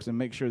spoke and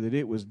make sure that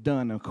it was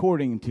done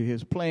according to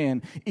His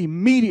plan.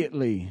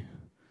 Immediately,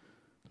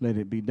 let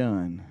it be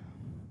done.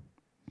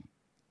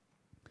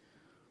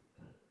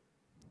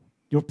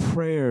 Your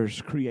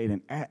prayers create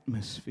an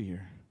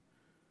atmosphere.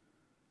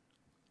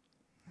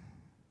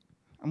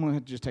 I'm going to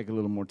have to just take a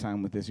little more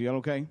time with this. You all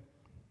okay?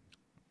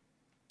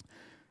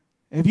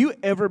 Have you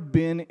ever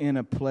been in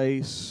a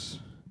place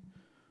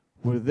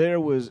where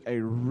there was a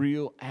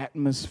real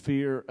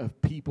atmosphere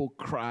of people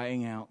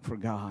crying out for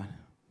God?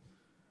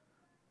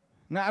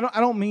 Now, I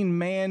don't mean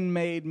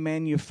man-made,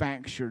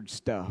 manufactured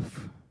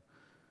stuff.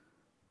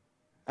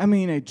 I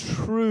mean a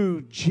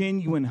true,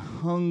 genuine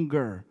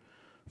hunger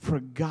for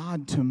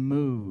God to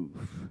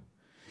move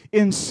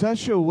in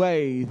such a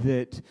way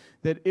that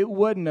it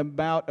wasn't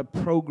about a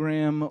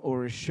program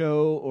or a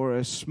show or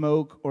a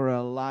smoke or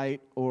a light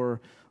or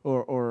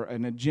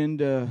an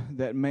agenda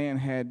that man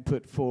had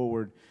put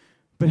forward.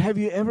 But have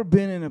you ever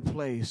been in a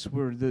place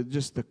where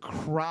the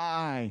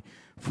cry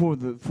for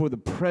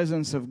the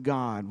presence of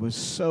God was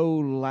so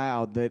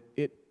loud that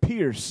it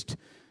pierced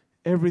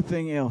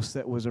everything else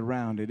that was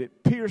around it?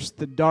 It pierced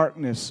the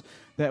darkness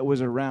that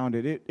was around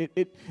it.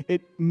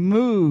 It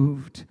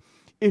moved.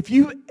 If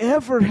you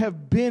ever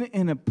have been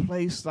in a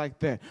place like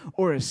that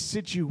or a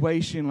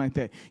situation like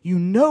that, you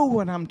know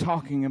what I'm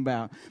talking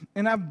about.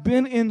 And I've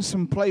been in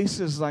some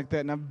places like that,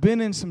 and I've been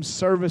in some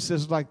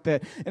services like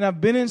that, and I've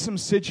been in some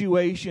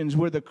situations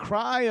where the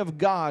cry of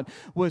God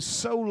was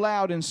so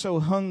loud and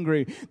so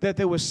hungry that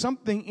there was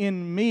something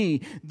in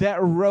me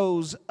that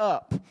rose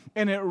up.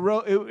 And it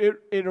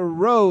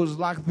arose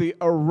like the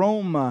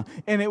aroma.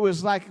 And it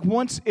was like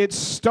once it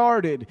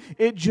started,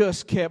 it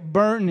just kept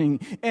burning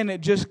and it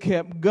just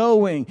kept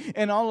going.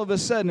 And all of a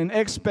sudden, an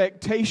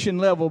expectation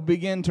level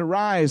began to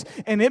rise.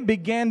 And it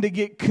began to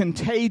get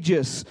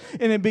contagious.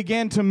 And it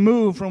began to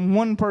move from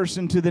one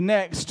person to the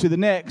next, to the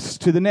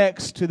next, to the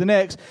next, to the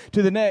next,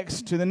 to the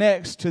next, to the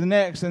next, to the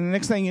next. And the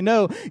next thing you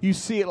know, you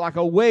see it like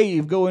a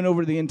wave going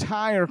over the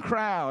entire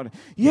crowd.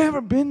 You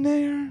ever been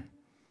there?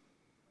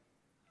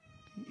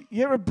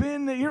 You ever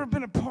been there? You ever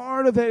been a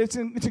part of that? It's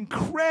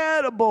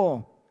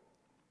incredible.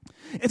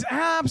 It's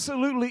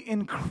absolutely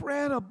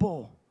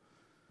incredible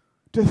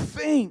to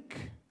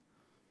think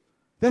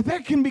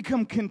that can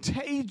become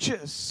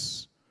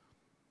contagious.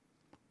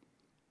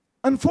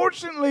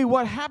 Unfortunately,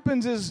 what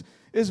happens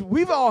is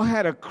we've all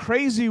had a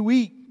crazy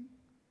week.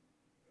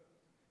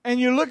 And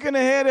you're looking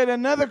ahead at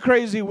another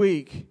crazy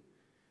week.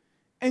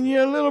 And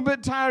you're a little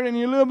bit tired and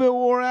you're a little bit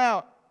wore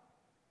out.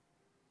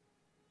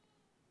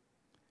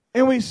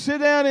 And we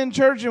sit down in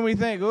church and we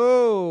think,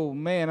 oh,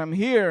 man, I'm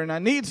here and I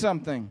need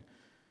something.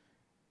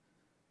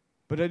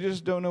 But I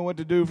just don't know what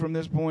to do from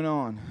this point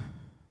on.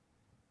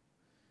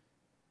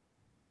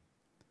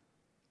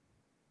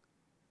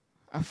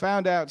 I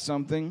found out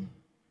something,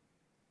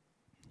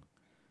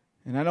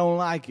 and I don't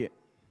like it,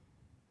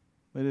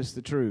 but it's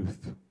the truth.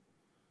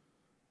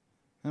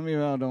 How many of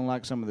y'all don't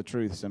like some of the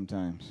truth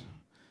sometimes?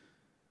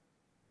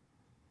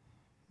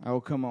 Oh,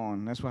 come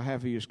on. That's why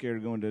half of you are scared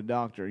of going to a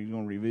doctor. You're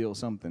going to reveal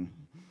something.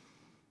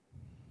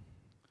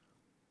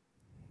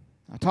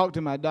 I talked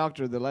to my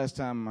doctor the last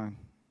time I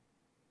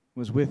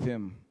was with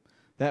him.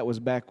 That was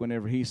back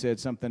whenever he said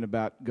something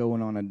about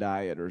going on a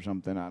diet or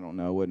something. I don't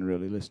know. I wasn't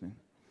really listening.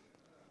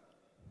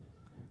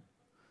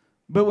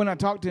 But when I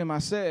talked to him, I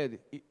said,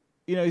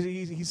 you know,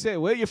 he said,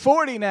 well, you're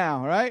 40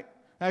 now, right?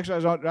 Actually, I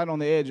was right on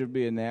the edge of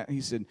being that.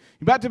 He said,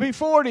 you're about to be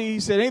 40. He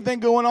said,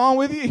 anything going on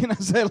with you? And I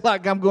said,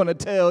 like I'm going to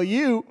tell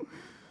you.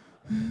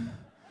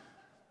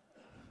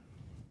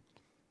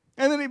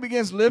 And then he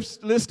begins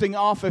listing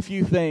off a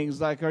few things,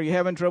 like, are you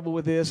having trouble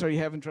with this? Are you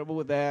having trouble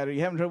with that? Are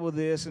you having trouble with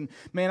this? And,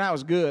 man, I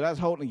was good. I was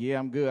holding, yeah,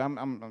 I'm good.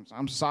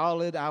 I'm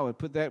solid. I would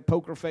put that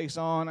poker face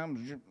on.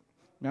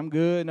 I'm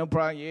good. No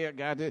problem. Yeah,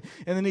 got it.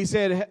 And then he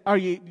said, do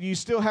you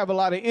still have a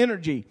lot of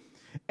energy?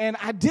 And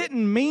I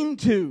didn't mean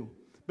to,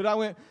 but I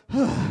went,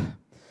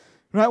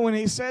 right when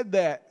he said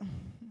that.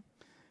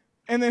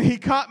 And then he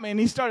caught me and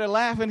he started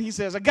laughing. He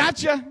says, I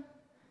gotcha.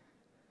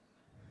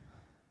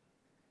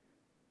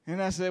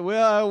 And I said,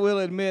 well, I will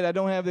admit I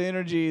don't have the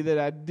energy that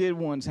I did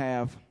once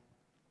have.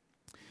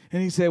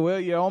 And he said, well,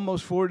 you're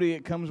almost 40.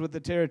 It comes with the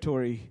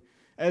territory.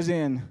 As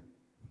in,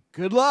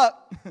 good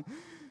luck.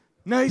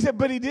 No, he said,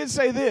 but he did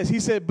say this. He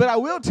said, but I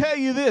will tell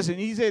you this. And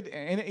he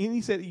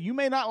said, you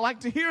may not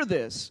like to hear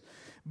this,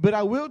 but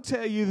I will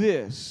tell you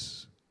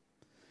this.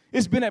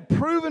 It's been a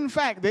proven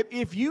fact that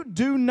if you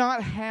do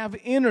not have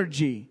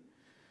energy,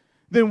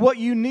 then what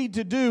you need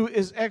to do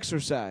is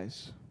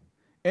exercise.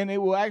 And it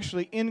will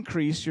actually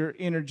increase your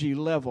energy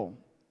level.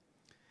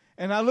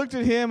 And I looked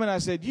at him and I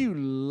said, you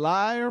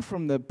liar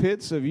from the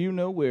pits of you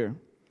know where.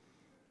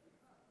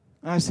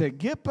 I said,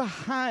 get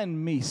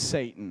behind me,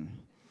 Satan.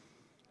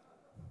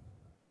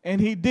 And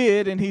he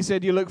did, and he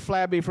said, you look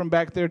flabby from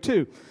back there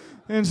too.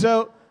 And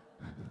so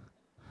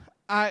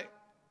I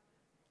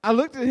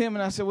looked at him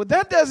and I said, well,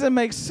 that doesn't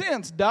make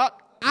sense,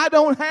 Doc. I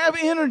don't have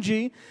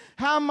energy.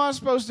 How am I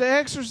supposed to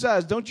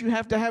exercise? Don't you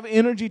have to have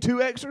energy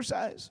to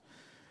exercise?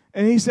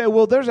 And he said,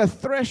 well, there's a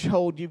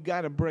threshold you've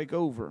got to break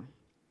over.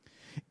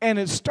 And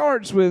it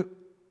starts with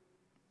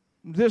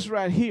this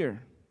right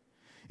here.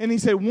 And he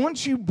said,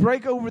 once you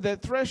break over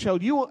that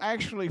threshold, you will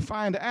actually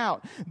find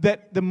out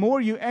that the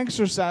more you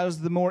exercise,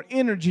 the more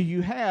energy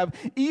you have,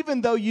 even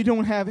though you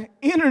don't have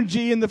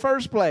energy in the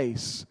first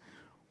place.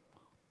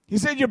 He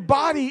said your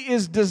body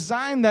is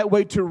designed that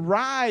way to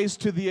rise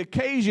to the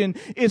occasion.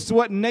 It's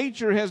what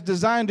nature has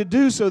designed to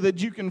do so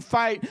that you can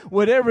fight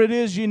whatever it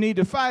is you need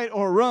to fight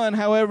or run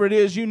however it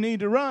is you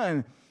need to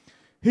run.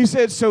 He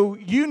said, so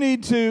you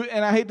need to,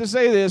 and I hate to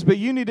say this, but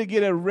you need to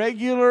get a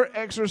regular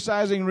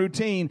exercising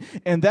routine,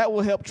 and that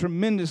will help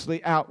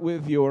tremendously out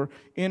with your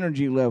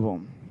energy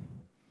level.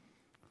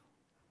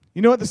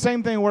 You know what? The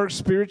same thing works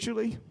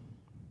spiritually.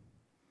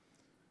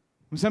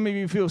 When some of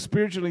you feel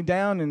spiritually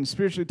down and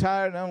spiritually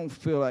tired, I don't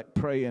feel like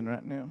praying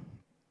right now.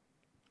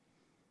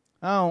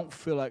 I don't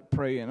feel like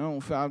praying.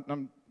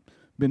 I'm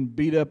been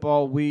beat up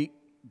all week.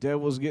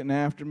 Devil's getting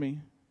after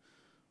me.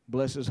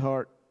 Bless his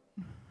heart.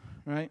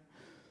 Right?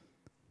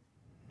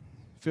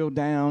 Feel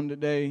down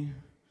today.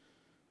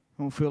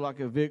 I don't feel like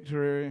a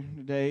victor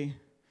today.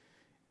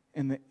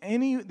 And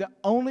the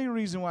only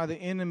reason why the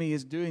enemy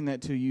is doing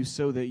that to you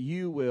so that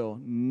you will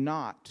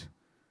not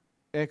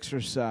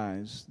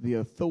exercise the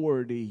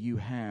authority you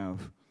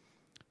have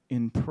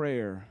in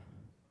prayer.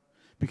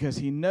 Because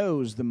he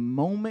knows the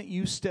moment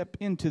you step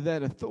into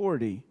that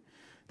authority,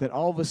 that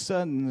all of a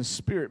sudden the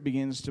Spirit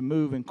begins to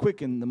move and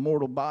quicken the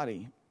mortal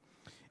body.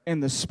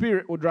 And the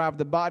Spirit will drive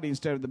the body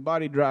instead of the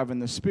body driving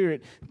the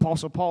Spirit.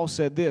 Apostle Paul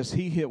said this,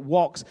 he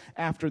walks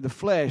after the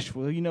flesh.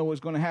 Well, you know what's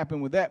going to happen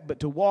with that. But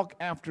to walk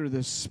after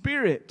the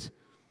Spirit,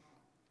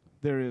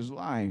 there is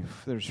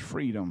life. There's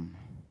freedom.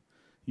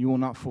 You will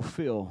not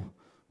fulfill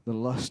the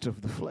lust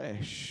of the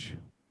flesh.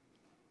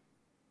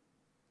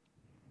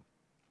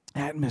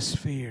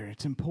 Atmosphere.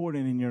 It's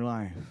important in your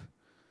life.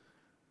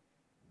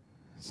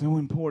 So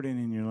important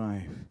in your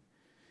life.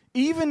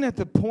 Even at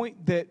the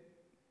point that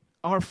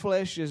our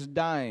flesh is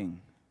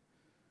dying,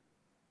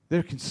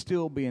 there can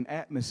still be an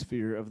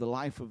atmosphere of the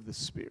life of the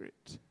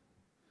Spirit.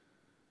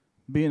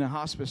 Being a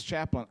hospice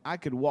chaplain, I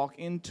could walk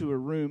into a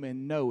room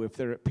and know if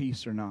they're at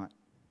peace or not.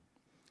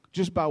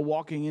 Just by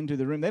walking into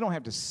the room. They don't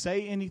have to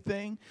say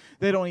anything.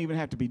 They don't even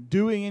have to be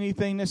doing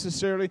anything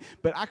necessarily.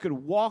 But I could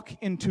walk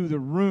into the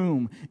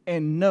room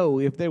and know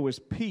if there was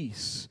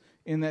peace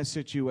in that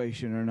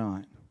situation or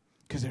not.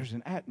 Because there's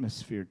an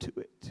atmosphere to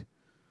it.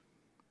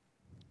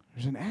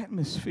 There's an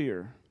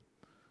atmosphere.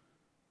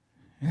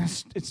 And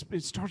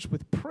it starts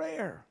with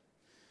prayer.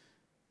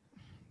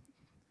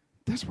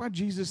 That's why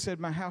Jesus said,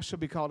 my house shall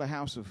be called a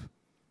house of.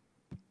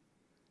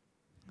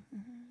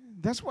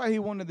 That's why he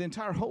wanted the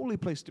entire holy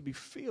place to be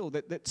filled.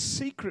 That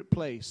secret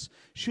place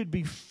should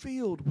be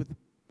filled with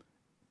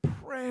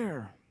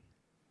prayer.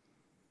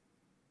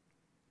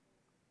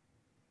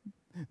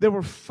 There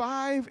were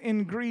 5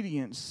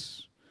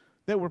 ingredients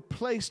that were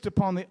placed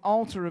upon the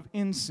altar of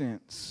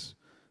incense.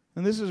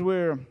 And this is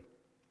where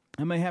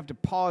I may have to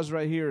pause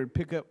right here and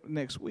pick up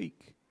next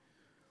week.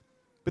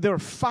 But there were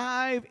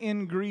 5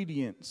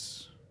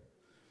 ingredients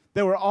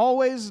that were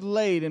always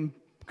laid and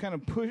kind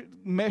of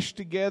meshed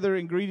together,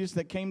 ingredients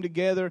that came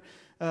together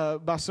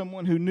by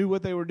someone who knew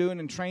what they were doing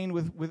and trained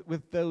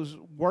with those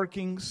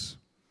workings.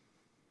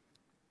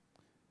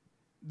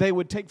 They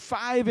would take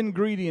 5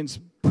 ingredients,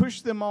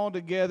 push them all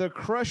together,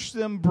 crush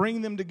them,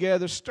 bring them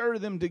together, stir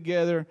them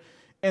together,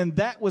 and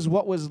that was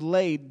what was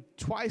laid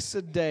twice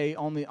a day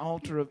on the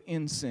altar of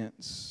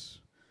incense.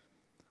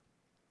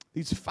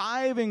 These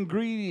 5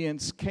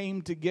 ingredients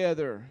came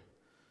together.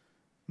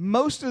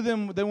 Most of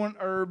them, they weren't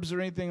herbs or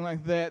anything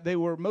like that.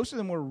 Most of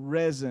them were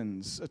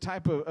resins, a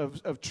type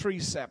of tree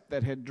sap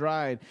that had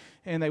dried.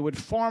 And they would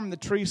farm the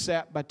tree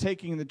sap by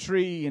taking the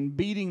tree and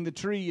beating the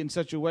tree in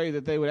such a way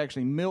that they would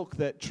actually milk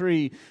that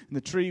tree. And the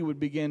tree would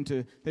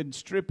they'd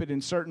strip it in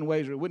certain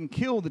ways. Or it wouldn't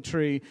kill the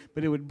tree,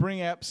 but it would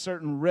bring up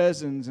certain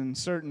resins and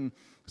certain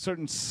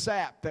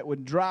sap that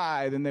would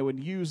dry. Then they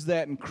would use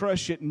that and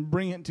crush it and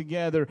bring it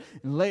together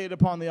and lay it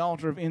upon the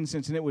altar of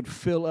incense. And it would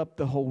fill up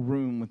the whole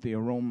room with the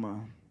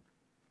aroma.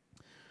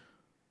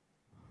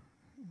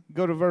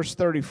 Go to verse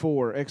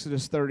 34,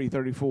 Exodus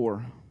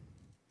 30:34.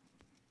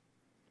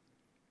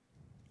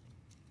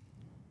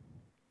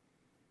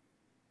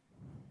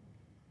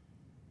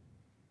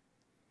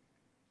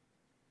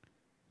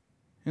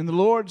 And the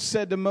Lord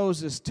said to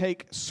Moses,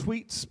 take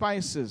sweet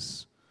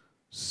spices,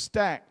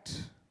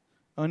 stacked,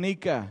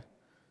 onycha,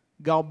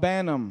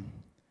 galbanum,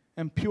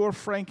 and pure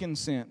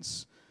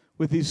frankincense.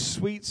 With these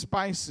sweet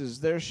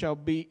spices there shall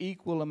be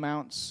equal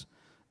amounts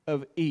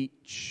of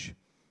each.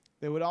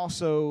 They would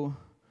also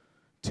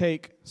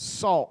take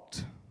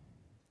salt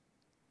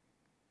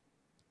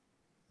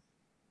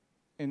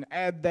and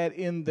add that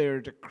in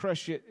there to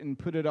crush it and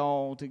put it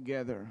all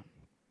together.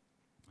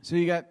 So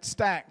you got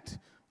stacked,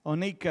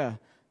 onycha,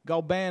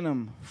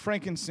 galbanum,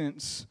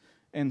 frankincense,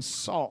 and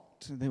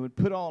salt. They would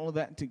put all of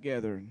that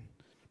together and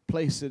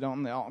place it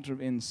on the altar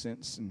of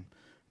incense. And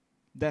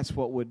that's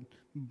what would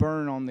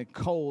burn on the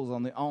coals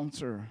on the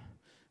altar.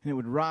 And it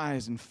would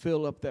rise and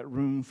fill up that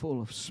room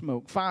full of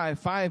smoke.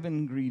 Five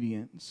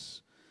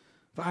ingredients.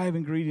 5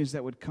 ingredients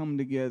that would come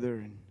together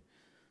and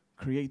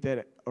create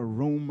that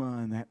aroma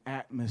and that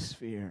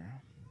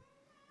atmosphere.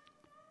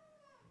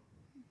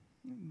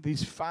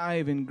 These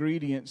 5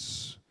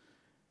 ingredients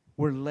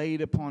were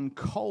laid upon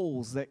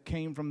coals that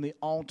came from the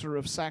altar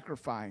of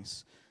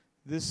sacrifice.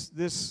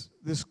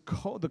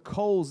 The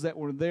coals that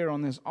were there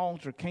on this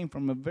altar came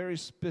from a very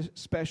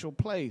special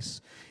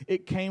place.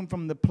 It came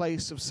from the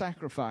place of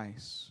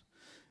sacrifice.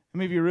 How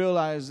many of you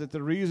realize that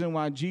the reason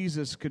why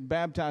Jesus could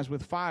baptize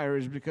with fire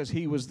is because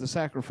he was the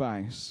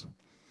sacrifice?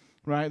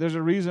 Right? There's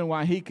a reason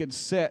why he could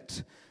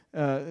set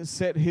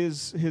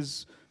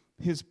his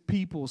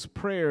people's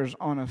prayers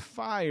on a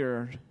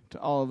fire to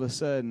all of a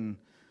sudden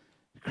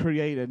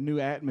create a new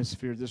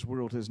atmosphere this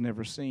world has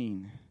never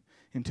seen.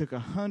 And took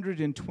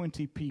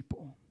 120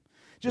 people,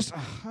 just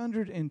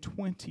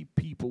 120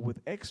 people with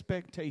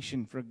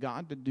expectation for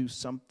God to do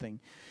something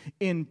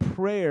in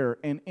prayer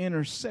and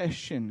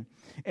intercession.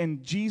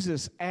 And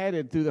Jesus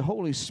added through the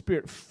Holy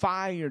Spirit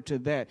fire to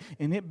that,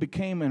 and it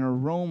became an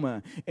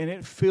aroma, and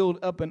it filled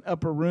up an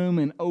upper room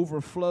and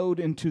overflowed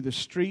into the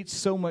streets,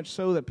 so much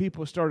so that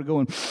people started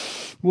going,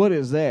 what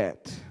is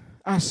that?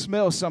 I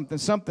smell something.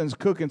 Something's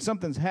cooking.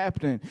 Something's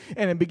happening.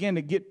 And it began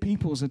to get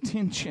people's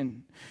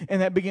attention.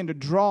 And that began to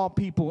draw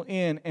people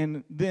in.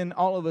 And then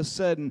all of a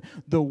sudden,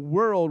 the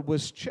world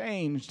was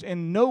changed.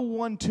 And no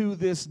one to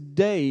this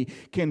day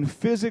can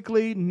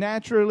physically,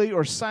 naturally,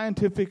 or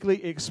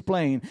scientifically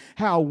explain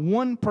how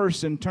one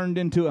person turned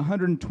into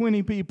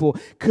 120 people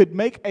could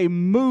make a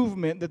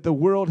movement that the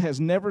world has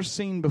never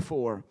seen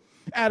before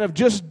out of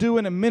just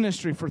doing a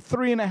ministry for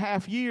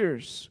 3.5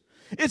 years.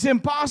 It's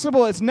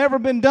impossible. It's never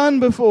been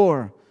done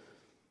before.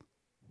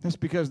 That's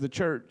because the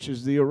church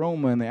is the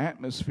aroma and the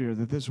atmosphere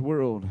that this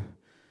world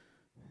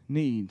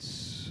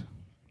needs.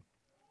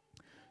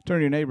 Turn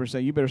to your neighbor and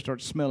say, you better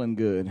start smelling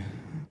good.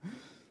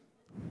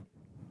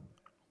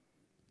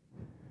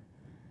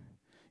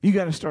 You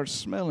got to start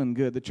smelling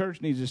good. The church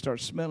needs to start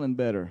smelling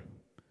better.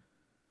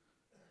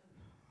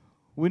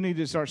 We need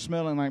to start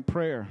smelling like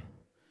prayer.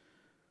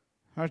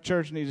 Our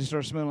church needs to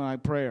start smelling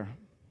like prayer.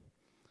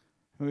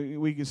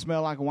 We could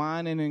smell like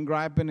whining and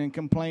griping and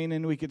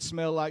complaining. We could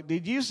smell like,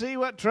 did you see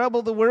what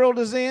trouble the world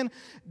is in?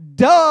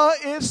 Duh,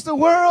 it's the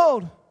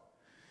world.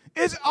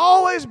 It's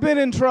always been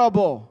in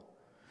trouble.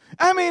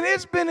 I mean,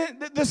 it's been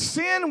the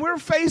sin we're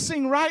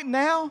facing right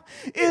now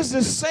is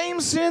the same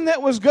sin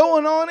that was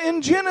going on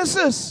in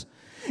Genesis.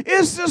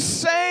 It's the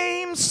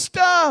same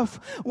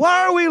stuff.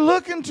 Why are we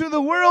looking to the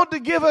world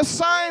to give us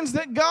signs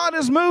that God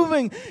is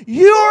moving?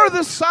 You're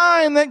the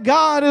sign that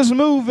God is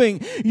moving.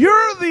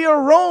 You're the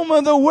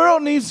aroma the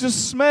world needs to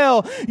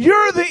smell.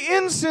 You're the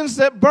incense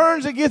that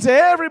burns that gets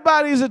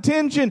everybody's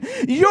attention.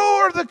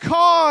 You're the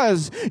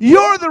cause.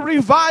 You're the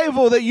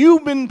revival that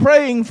you've been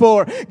praying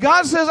for.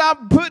 God says, I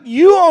put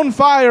you on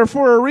fire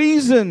for a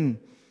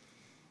reason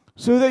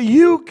so that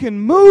you can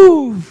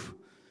move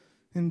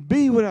and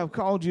be what I've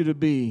called you to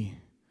be.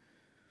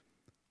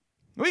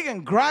 We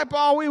can gripe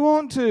all we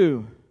want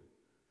to.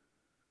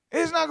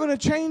 It's not going to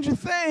change a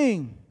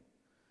thing.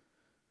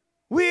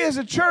 We as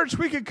a church,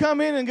 we could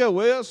come in and go,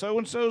 well,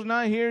 so-and-so's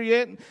not here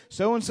yet.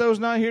 So-and-so's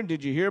not here.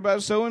 Did you hear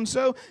about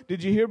so-and-so?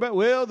 Did you hear about,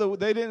 well,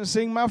 they didn't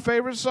sing my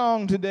favorite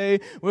song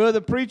today. Well,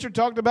 the preacher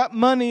talked about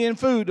money and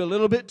food a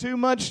little bit too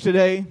much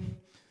today.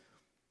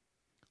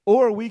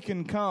 Or we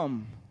can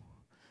come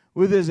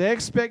with his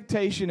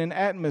expectation and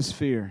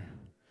atmosphere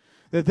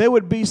that there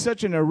would be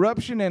such an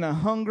eruption and a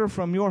hunger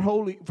from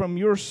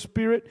your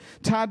spirit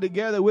tied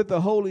together with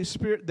the Holy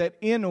Spirit that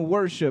in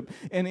worship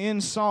and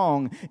in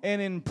song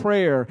and in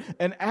prayer,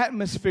 an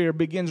atmosphere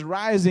begins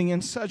rising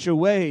in such a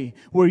way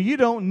where you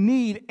don't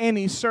need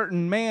any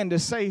certain man to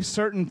say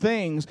certain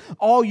things.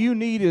 All you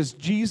need is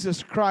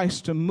Jesus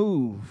Christ to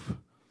move.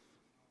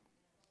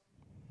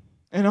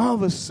 And all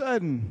of a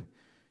sudden,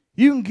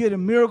 you can get a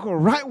miracle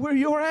right where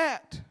you're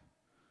at.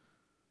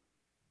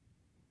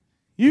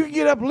 You can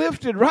get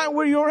uplifted right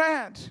where you're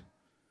at.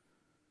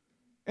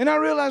 And I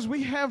realize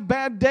we have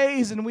bad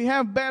days and we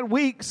have bad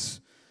weeks.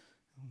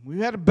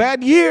 We've had a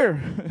bad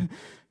year.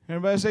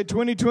 Everybody say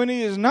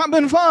 2020 has not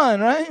been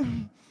fun, right?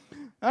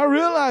 I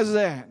realize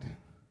that.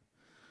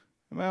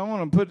 I mean, I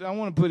want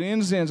to put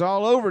incense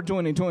all over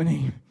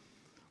 2020.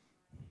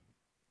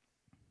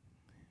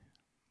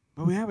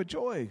 But we have a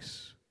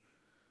choice.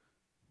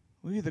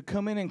 We either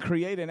come in and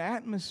create an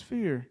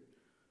atmosphere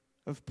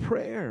of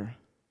prayer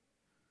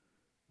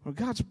where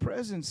God's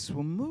presence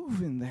will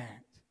move in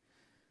that.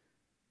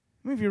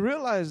 I mean, if you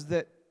realize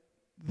that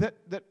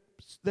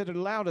it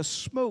allowed a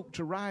smoke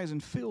to rise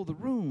and fill the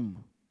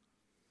room.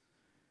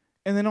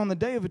 And then on the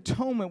Day of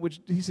Atonement,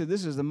 which he said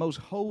this is the most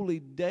holy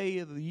day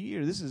of the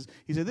year. He said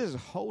this is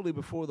holy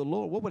before the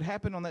Lord. What would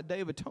happen on that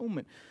Day of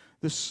Atonement?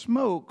 The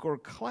smoke or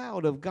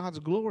cloud of God's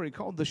glory,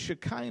 called the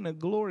Shekinah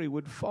glory,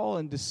 would fall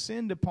and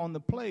descend upon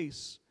the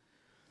place.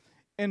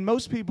 And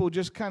most people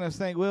just kind of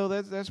think, well,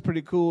 that's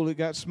pretty cool. It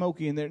got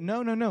smoky in there.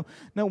 No.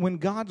 No, when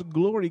God's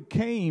glory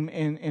came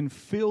and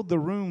filled the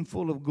room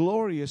full of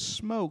glorious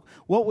smoke,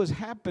 what was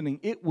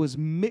happening? It was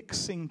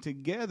mixing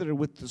together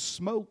with the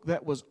smoke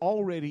that was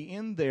already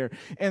in there.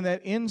 And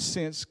that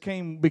incense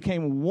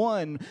became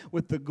one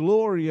with the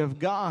glory of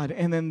God.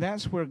 And then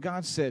that's where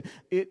God said,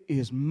 it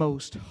is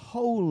most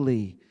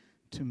holy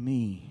to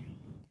me.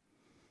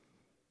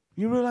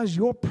 You realize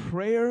your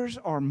prayers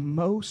are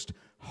most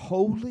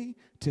holy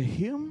to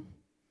Him?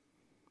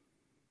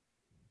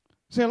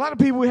 See, a lot of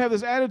people have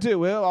this attitude,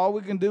 well, all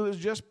we can do is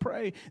just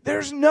pray.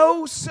 There's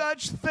no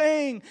such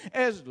thing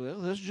as, well,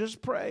 let's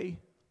just pray.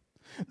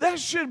 That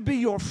should be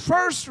your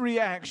first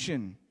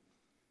reaction.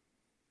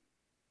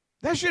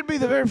 That should be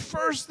the very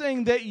first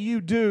thing that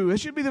you do. It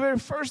should be the very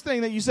first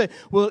thing that you say,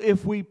 well,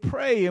 if we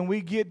pray and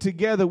we get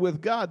together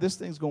with God, this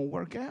thing's going to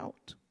work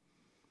out.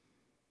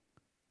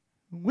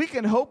 We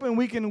can hope and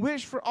we can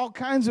wish for all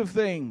kinds of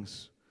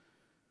things.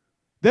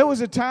 There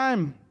was a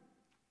time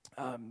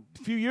a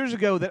few years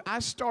ago that I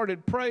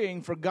started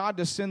praying for God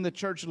to send the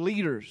church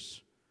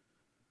leaders.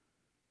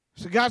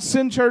 So God,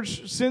 send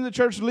the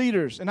church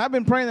leaders. And I've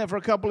been praying that for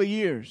a couple of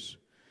years.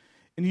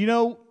 And you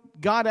know,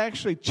 God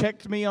actually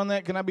checked me on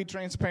that. Can I be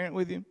transparent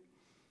with you?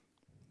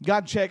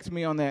 God checked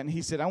me on that, and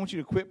He said, I want you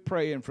to quit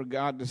praying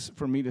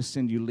for me to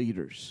send you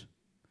leaders.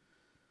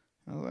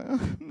 I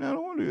was like, no, I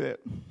don't want to do that.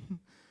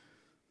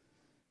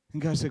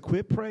 And God said,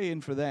 quit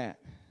praying for that.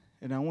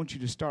 And I want you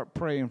to start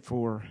praying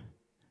for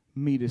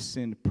me to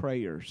send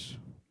prayers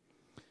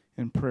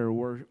and prayer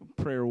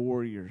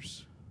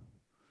warriors.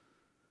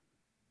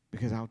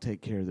 Because I'll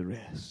take care of the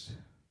rest.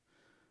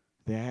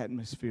 The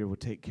atmosphere will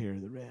take care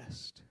of the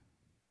rest.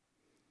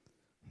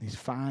 These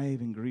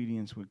 5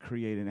 ingredients would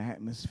create an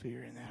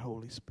atmosphere in that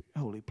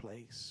holy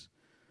place.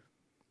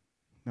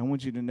 And I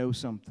want you to know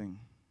something.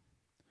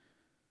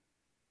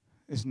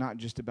 It's not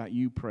just about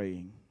you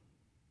praying.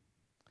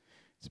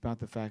 It's about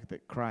the fact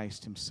that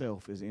Christ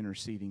Himself is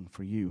interceding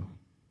for you.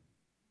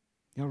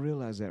 Y'all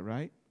realize that,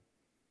 right?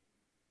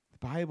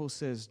 The Bible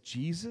says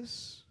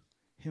Jesus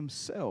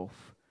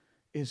Himself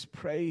is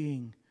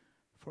praying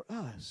for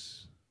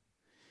us,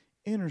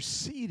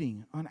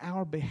 interceding on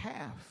our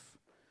behalf.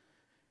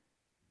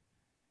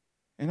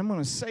 And I'm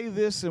going to say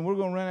this, and we're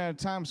going to run out of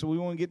time, so we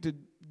won't get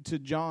to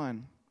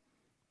John.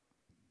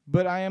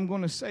 But I am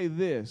going to say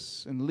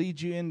this and lead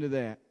you into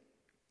that.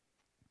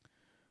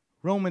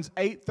 Romans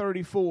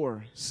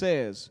 8:34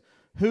 says,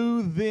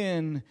 who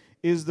then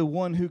is the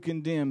one who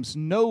condemns?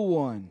 No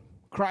one.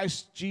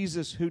 Christ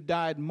Jesus, who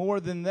died, more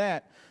than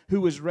that,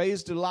 who was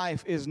raised to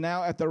life, is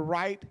now at the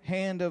right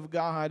hand of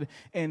God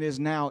and is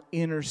now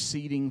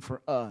interceding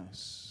for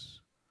us.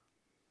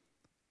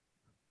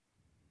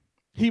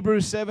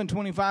 Hebrews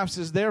 7:25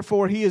 says,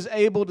 therefore He is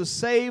able to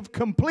save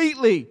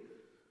completely.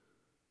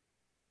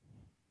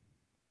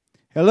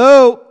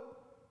 Hello?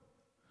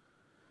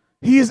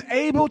 He is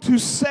able to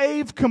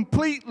save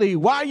completely.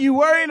 Why are you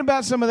worrying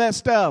about some of that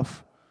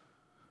stuff?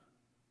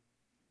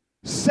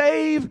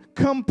 Save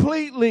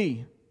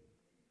completely.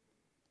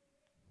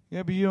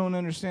 Yeah, but you don't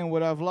understand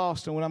what I've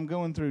lost and what I'm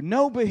going through.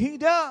 No, but He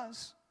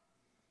does.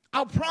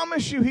 I'll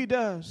promise you He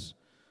does.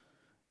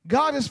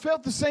 God has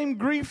felt the same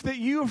grief that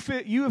you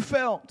have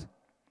felt.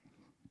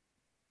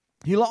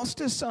 He lost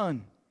His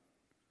son.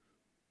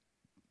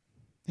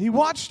 He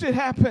watched it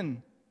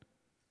happen.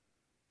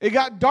 It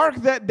got dark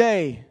that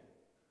day.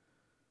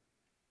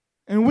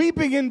 And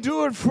weeping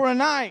endured for a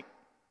night.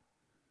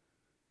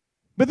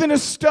 But then a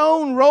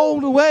stone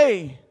rolled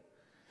away.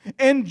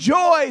 And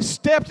joy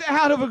stepped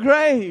out of a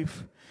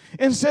grave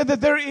and said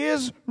that there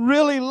is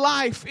really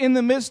life in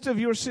the midst of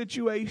your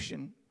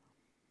situation.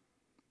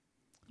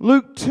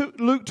 Luke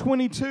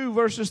 22,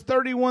 verses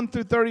 31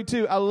 through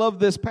 32. I love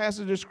this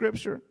passage of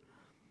Scripture.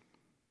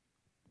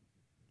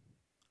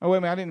 Oh, wait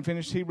a minute, I didn't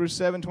finish Hebrews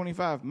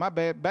 7:25. My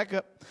bad, back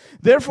up.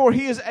 Therefore,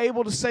 He is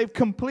able to save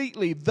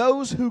completely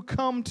those who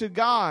come to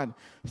God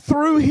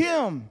through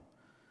Him,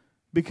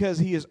 because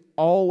He is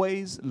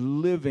always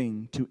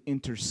living to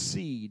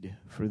intercede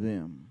for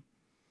them.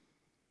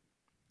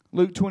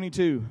 Luke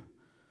 22,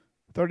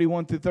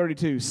 31 through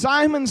 32.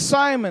 Simon,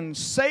 Simon,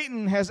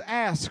 Satan has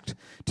asked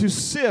to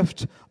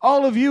sift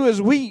all of you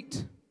as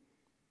wheat.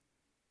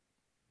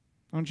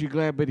 Aren't you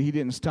glad, but he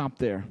didn't stop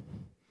there?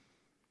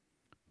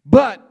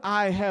 But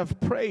I have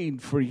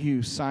prayed for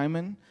you,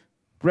 Simon,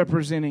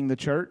 representing the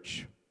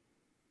church,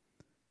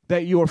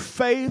 that your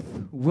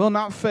faith will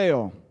not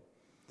fail.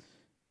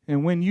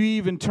 And when you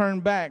even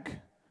turn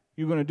back,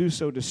 you're going to do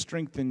so to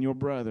strengthen your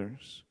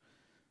brothers.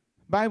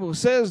 Bible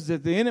says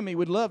that the enemy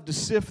would love to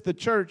sift the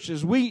church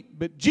as wheat,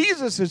 but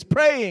Jesus is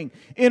praying,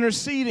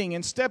 interceding,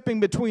 and stepping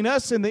between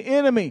us and the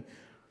enemy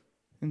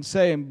and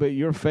saying, but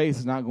your faith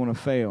is not going to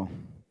fail.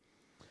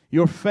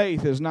 Your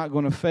faith is not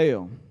going to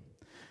fail.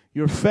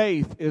 Your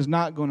faith is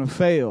not going to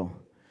fail.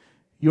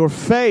 Your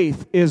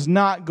faith is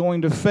not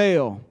going to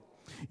fail.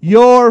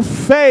 Your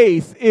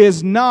faith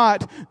is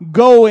not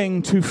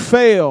going to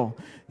fail.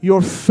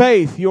 Your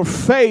faith is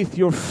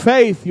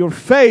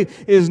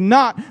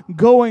not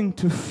going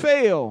to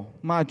fail,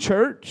 my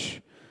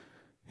church.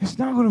 It's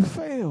not going to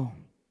fail.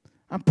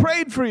 I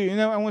prayed for you. You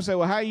know, I want to say,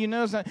 well, how do you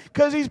know it's not?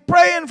 Because He's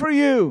praying for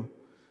you.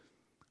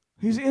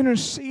 He's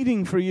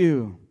interceding for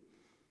you.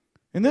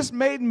 And this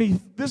made me,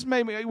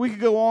 we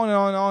could go on and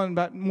on and on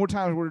about more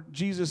times where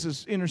Jesus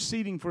is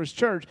interceding for His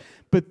church,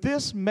 but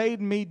this made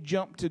me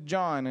jump to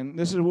John, and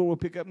this is what we'll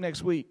pick up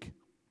next week.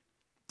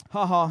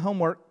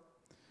 Homework.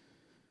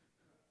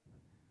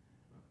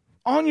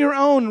 On your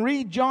own,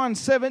 read John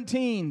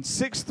 17,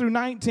 6 through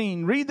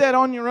 19. Read that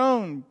on your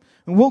own,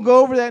 and we'll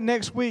go over that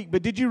next week.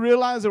 But did you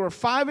realize there were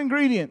 5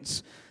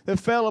 ingredients that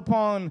fell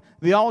upon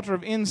the altar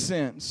of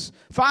incense?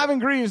 5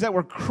 ingredients that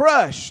were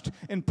crushed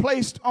and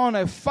placed on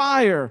a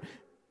fire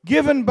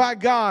given by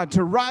God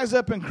to rise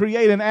up and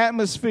create an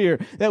atmosphere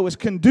that was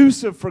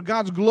conducive for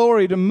God's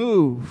glory to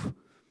move.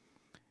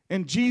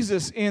 And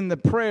Jesus, in the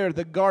prayer,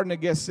 the Garden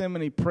of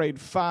Gethsemane, prayed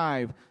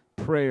 5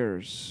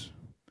 prayers.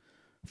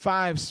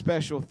 5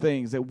 special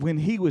things that when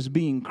He was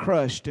being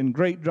crushed and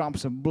great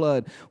drops of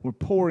blood were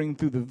pouring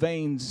through the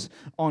veins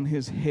on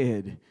His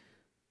head,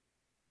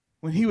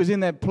 when He was in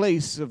that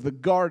place of the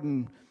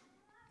garden,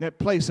 that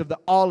place of the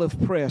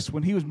olive press,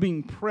 when He was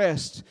being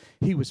pressed,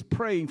 He was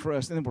praying for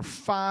us. And there were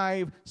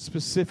 5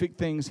 specific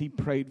things He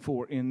prayed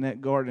for in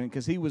that garden,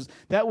 because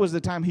that was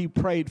the time He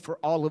prayed for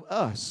all of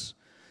us.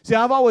 See,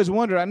 I've always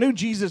wondered, I knew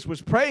Jesus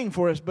was praying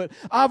for us, but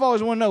I've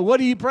always wanted to know,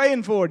 what are you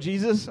praying for,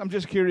 Jesus? I'm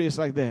just curious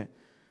like that.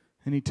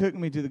 And He took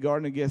me to the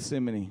Garden of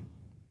Gethsemane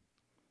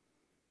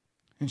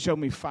and showed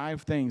me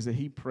 5 things that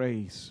He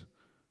prays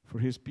for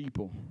His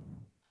people.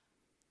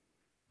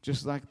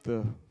 Just like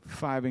the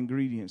 5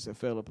 ingredients that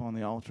fell upon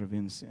the altar of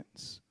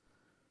incense.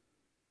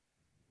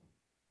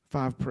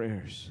 5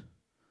 prayers.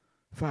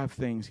 5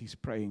 things He's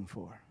praying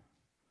for.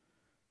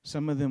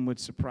 Some of them would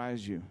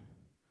surprise you.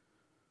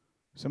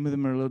 Some of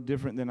them are a little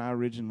different than I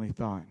originally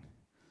thought.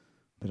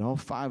 But all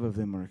 5 of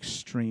them are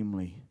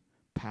extremely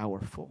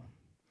powerful.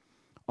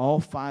 All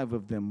 5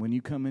 of them, when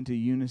you come into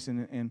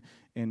unison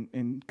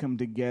and come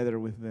together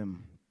with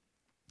them,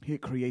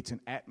 it creates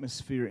an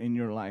atmosphere in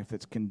your life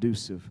that's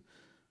conducive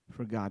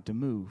for God to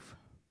move.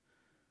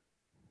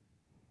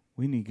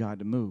 We need God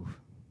to move.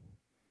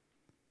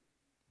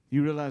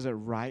 You realize that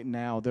right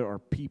now there are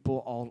people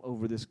all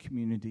over this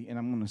community, and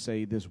I'm going to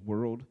say this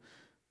world,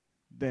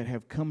 that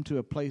have come to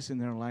a place in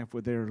their life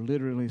where they're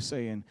literally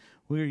saying,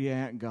 where are you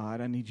at,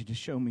 God? I need you to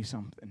show me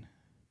something.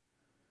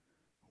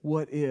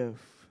 What if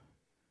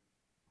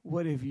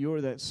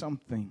you're that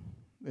something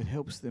that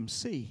helps them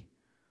see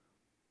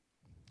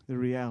the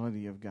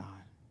reality of God?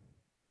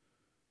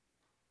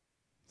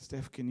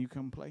 Steph, can you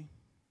come play?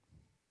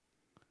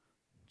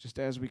 Just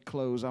as we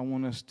close, I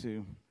want us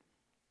to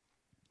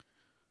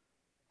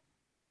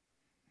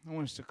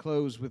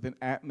close with an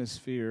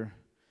atmosphere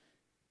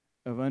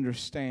of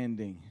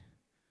understanding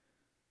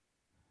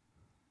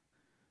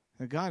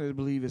that God, I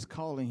believe, is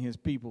calling His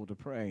people to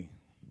pray.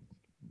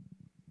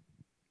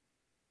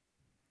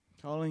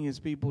 Calling His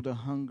people to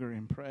hunger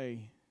and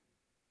pray.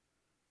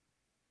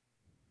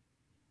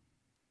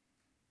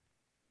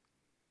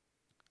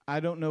 I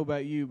don't know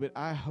about you, but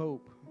I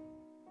hope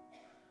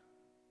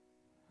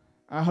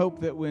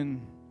that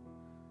when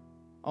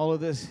all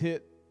of this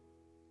hit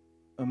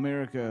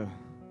America,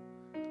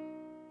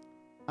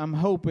 I'm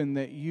hoping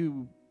that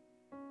you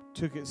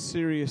took it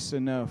serious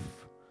enough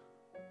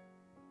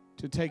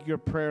to take your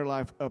prayer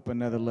life up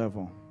another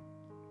level.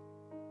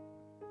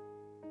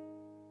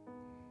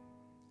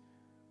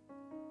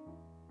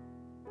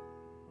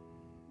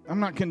 I'm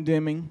not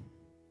condemning.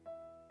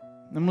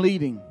 I'm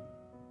leading.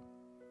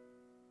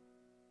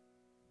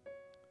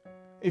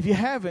 If you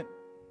haven't,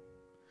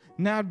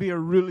 now would be a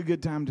really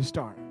good time to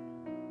start.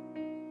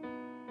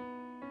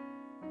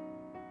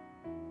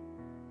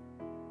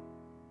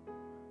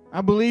 I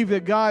believe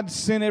that God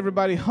sent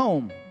everybody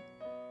home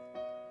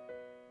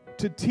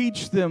to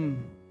teach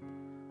them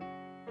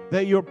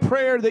that your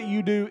prayer that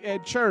you do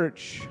at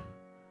church,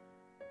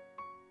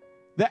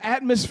 the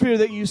atmosphere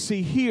that you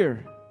see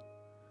here,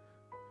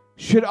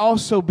 should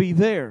also be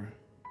there.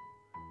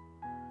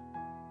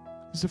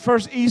 It's the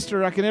first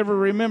Easter I can ever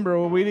remember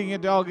where we didn't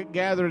get to all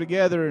gather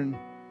together and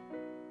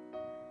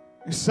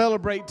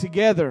celebrate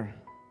together.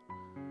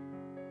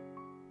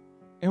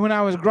 And when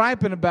I was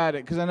griping about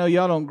it, because I know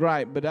y'all don't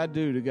gripe, but I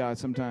do to God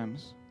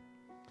sometimes.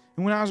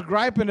 And when I was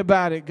griping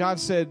about it, God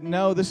said,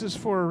 no, this is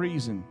for a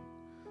reason.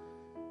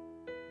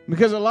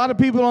 Because a lot of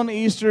people on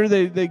Easter,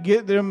 they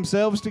get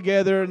themselves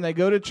together and they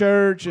go to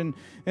church and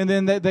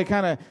then they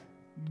kind of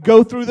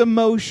go through the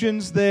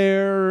motions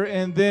there,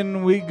 and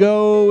then we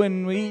go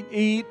and we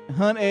eat,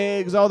 hunt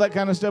eggs, all that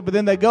kind of stuff. But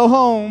then they go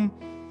home,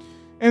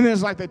 and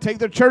it's like they take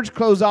their church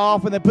clothes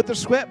off and they put their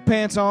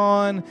sweatpants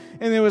on,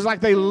 and it was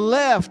like they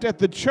left at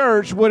the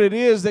church what it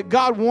is that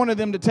God wanted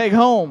them to take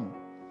home.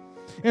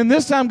 And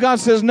this time God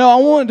says, no, I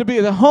want it to be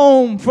the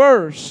home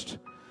first.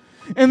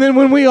 And then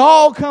when we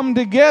all come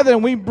together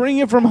and we bring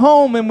it from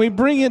home and we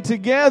bring it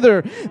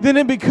together, then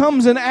it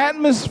becomes an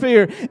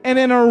atmosphere and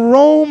an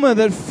aroma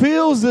that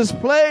fills this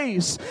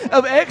place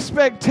of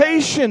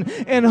expectation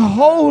and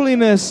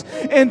holiness,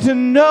 and to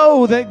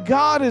know that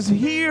God is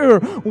here.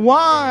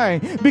 Why?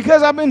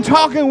 Because I've been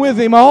talking with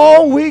Him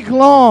all week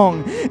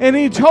long, and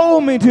He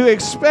told me to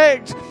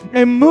expect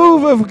a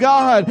move of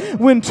God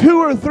when 2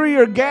 or 3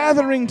 are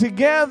gathering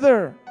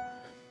together.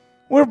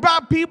 Where my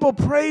people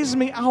praise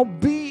me, I'll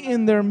be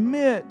in their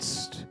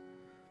midst.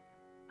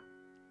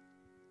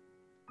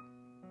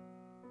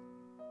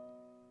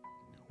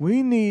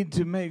 We need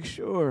to make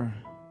sure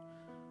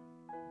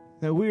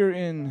that we are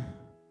in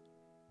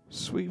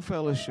sweet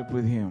fellowship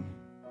with Him.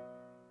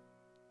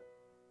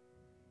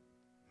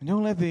 And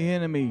don't let the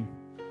enemy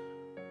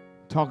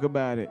talk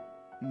about it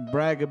and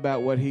brag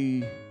about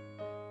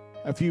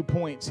a few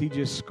points he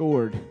just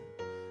scored.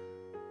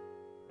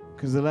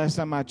 Because the last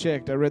time I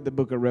checked, I read the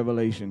book of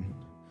Revelation.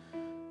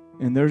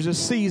 And there's a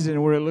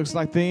season where it looks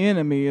like the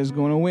enemy is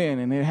going to win.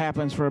 And it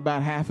happens for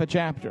about half a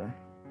chapter.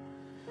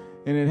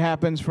 And it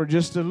happens for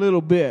just a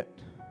little bit.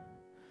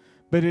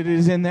 But it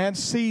is in that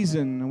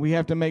season we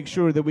have to make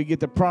sure that we get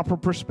the proper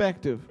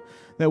perspective.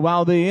 That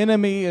while the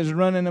enemy is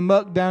running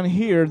amok down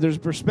here, there's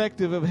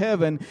perspective of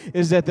heaven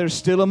is that there's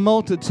still a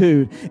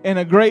multitude, and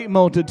a great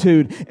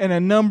multitude, and a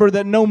number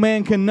that no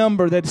man can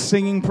number, that's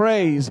singing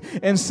praise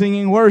and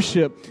singing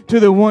worship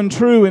to the one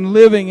true and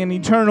living and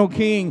eternal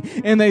King.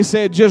 And they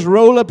said, just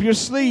roll up your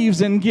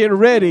sleeves and get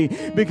ready,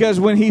 because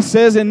when He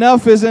says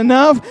enough is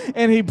enough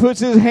and He puts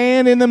His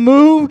hand in the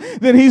move,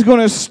 then He's going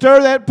to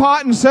stir that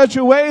pot in such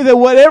a way that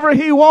whatever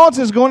He wants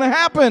is going to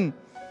happen.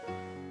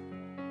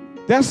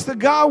 That's the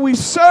God we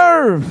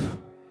serve.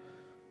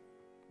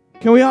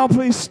 Can we all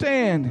please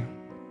stand?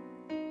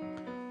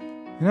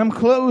 And I'm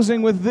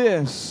closing with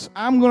this.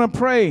 I'm going to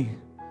pray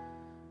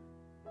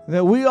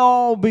that we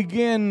all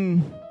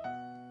begin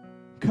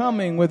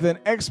coming with an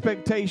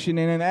expectation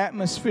and an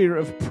atmosphere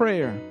of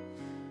prayer.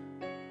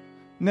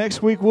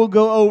 Next week we'll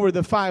go over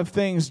the 5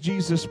 things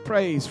Jesus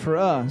prays for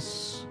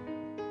us.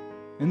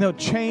 And they'll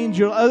change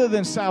your, other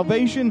than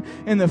salvation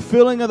and the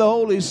filling of the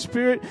Holy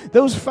Spirit,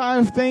 those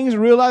 5 things,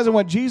 realizing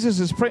what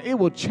Jesus is praying, it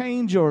will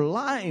change your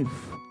life.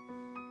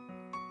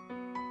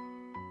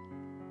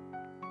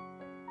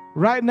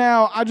 Right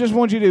now, I just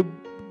want you to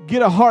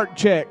get a heart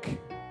check.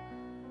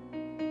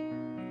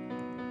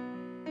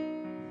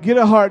 Get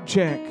a heart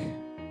check.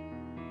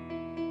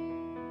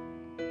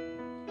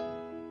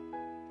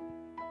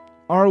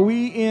 Are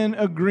we in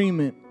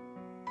agreement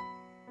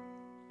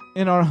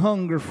in our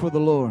hunger for the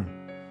Lord?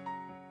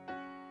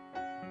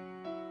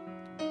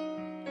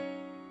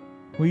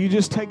 Will you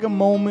just take a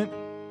moment?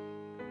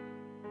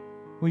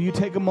 Will you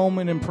take a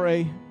moment and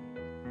pray?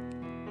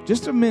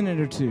 Just a minute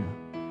or 2.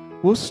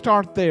 We'll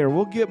start there.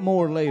 We'll get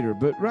more later.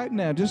 But right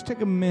now, just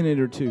take a minute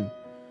or 2.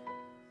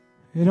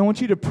 And I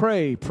want you to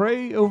pray.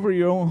 Pray over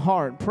your own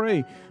heart.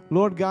 Pray,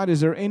 Lord God,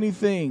 is there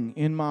anything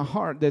in my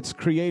heart that's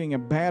creating a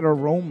bad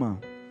aroma?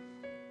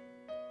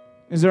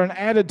 Is there an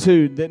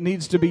attitude that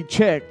needs to be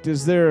checked?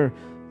 Is there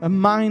a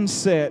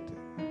mindset?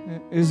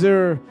 Is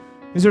there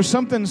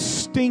something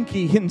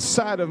stinky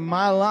inside of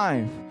my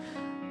life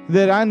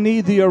that I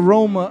need the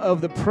aroma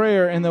of the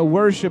prayer and the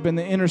worship and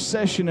the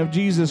intercession of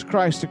Jesus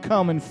Christ to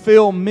come and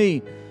fill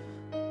me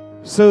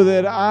so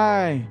that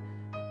I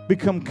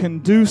become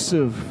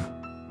conducive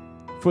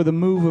for the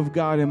move of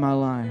God in my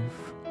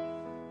life?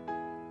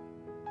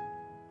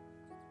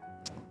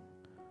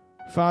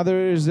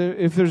 Father,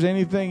 if there's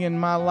anything in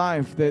my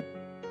life that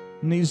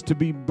needs to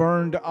be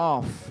burned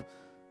off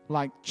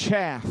like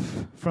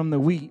chaff from the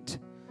wheat,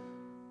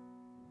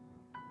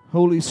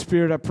 Holy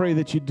Spirit, I pray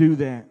that you do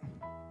that.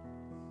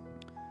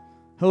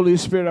 Holy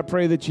Spirit, I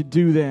pray that you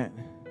do that.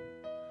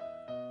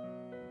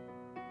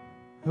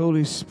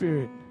 Holy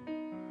Spirit,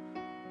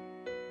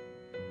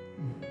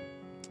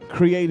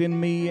 create in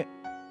me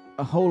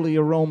a holy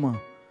aroma,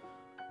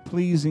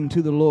 pleasing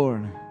to the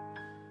Lord.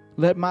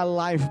 Let my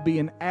life be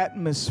an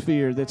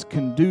atmosphere that's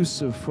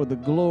conducive for the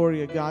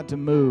glory of God to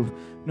move,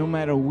 no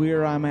matter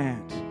where I'm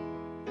at.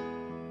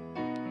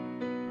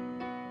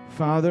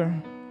 Father,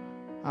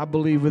 I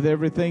believe with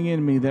everything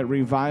in me that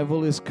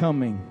revival is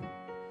coming.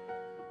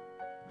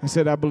 I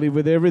said, I believe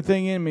with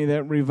everything in me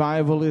that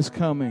revival is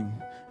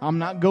coming. I'm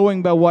not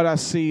going by what I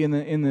see in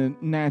the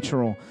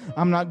natural.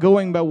 I'm not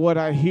going by what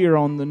I hear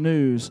on the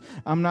news.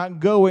 I'm not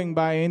going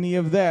by any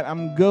of that.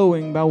 I'm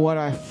going by what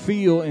I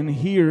feel and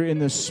hear in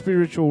the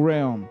spiritual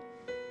realm.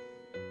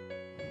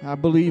 I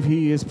believe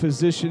He is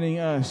positioning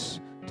us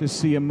to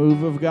see a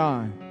move of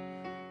God.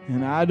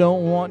 And I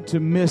don't want to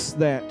miss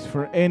that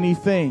for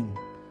anything.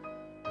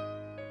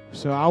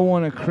 So I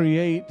want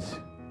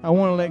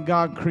to let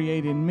God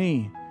create in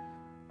me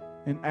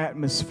an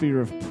atmosphere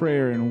of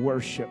prayer and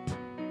worship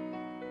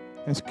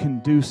that's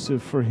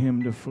conducive for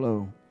Him to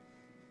flow.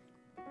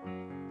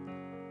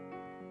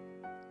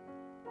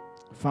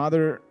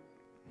 Father,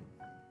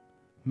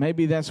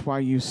 maybe that's why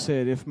you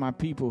said, if my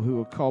people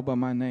who are called by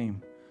my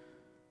name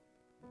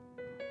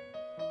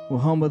will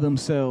humble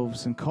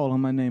themselves and call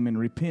on my name and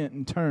repent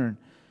and turn.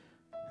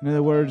 In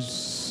other words,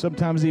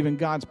 sometimes even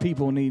God's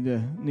people need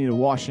a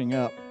washing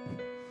up.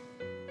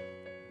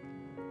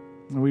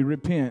 And we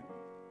repent.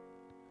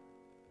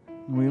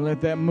 And we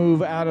let that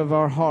move out of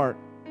our heart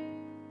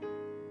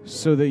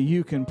so that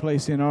you can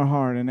place in our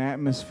heart an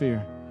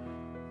atmosphere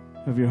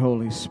of your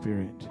Holy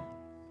Spirit.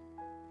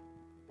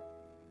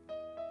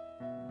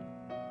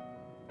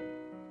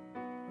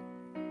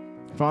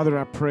 Father,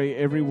 I pray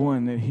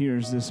everyone that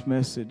hears this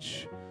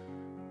message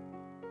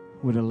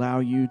would allow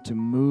you to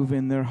move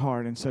in their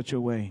heart in such a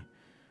way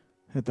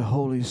that the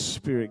Holy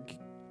Spirit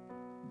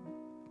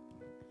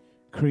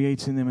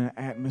creates in them an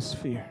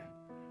atmosphere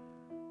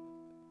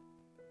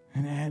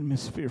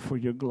for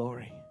your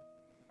glory.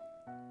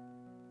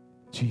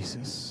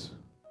 Jesus.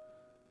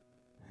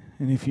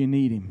 And if you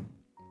need Him,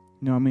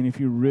 if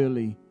you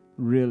really,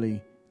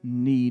 really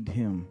need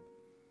Him,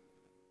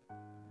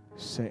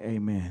 say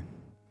amen.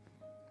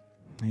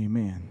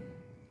 Amen.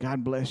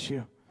 God bless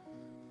you.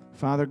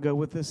 Father, go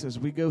with us as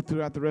we go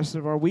throughout the rest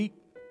of our week.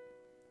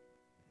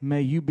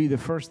 May you be the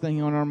first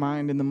thing on our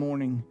mind in the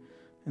morning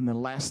and the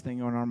last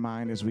thing on our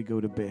mind as we go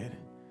to bed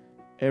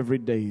every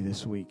day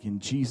this week. In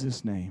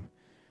Jesus' name,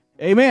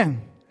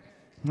 amen.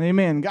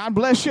 Amen. God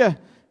bless you.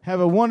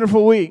 Have a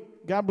wonderful week.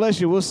 God bless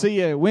you. We'll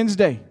see you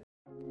Wednesday.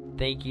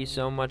 Thank you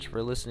so much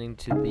for listening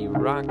to the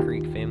Rock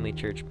Creek Family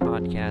Church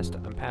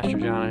podcast. I'm Pastor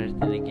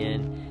Jonathan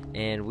again,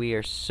 and we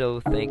are so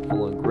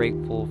thankful and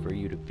grateful for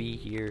you to be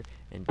here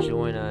and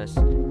join us.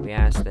 We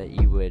ask that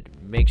you would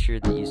make sure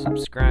that you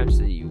subscribe so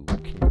that you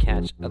can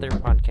catch other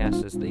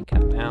podcasts as they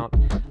come out.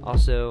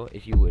 Also,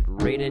 if you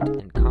would rate it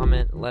and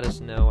comment, let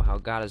us know how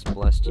God has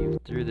blessed you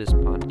through this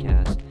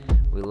podcast.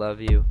 We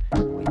love you.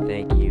 We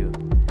thank you.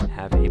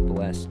 Have a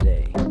blessed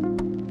day.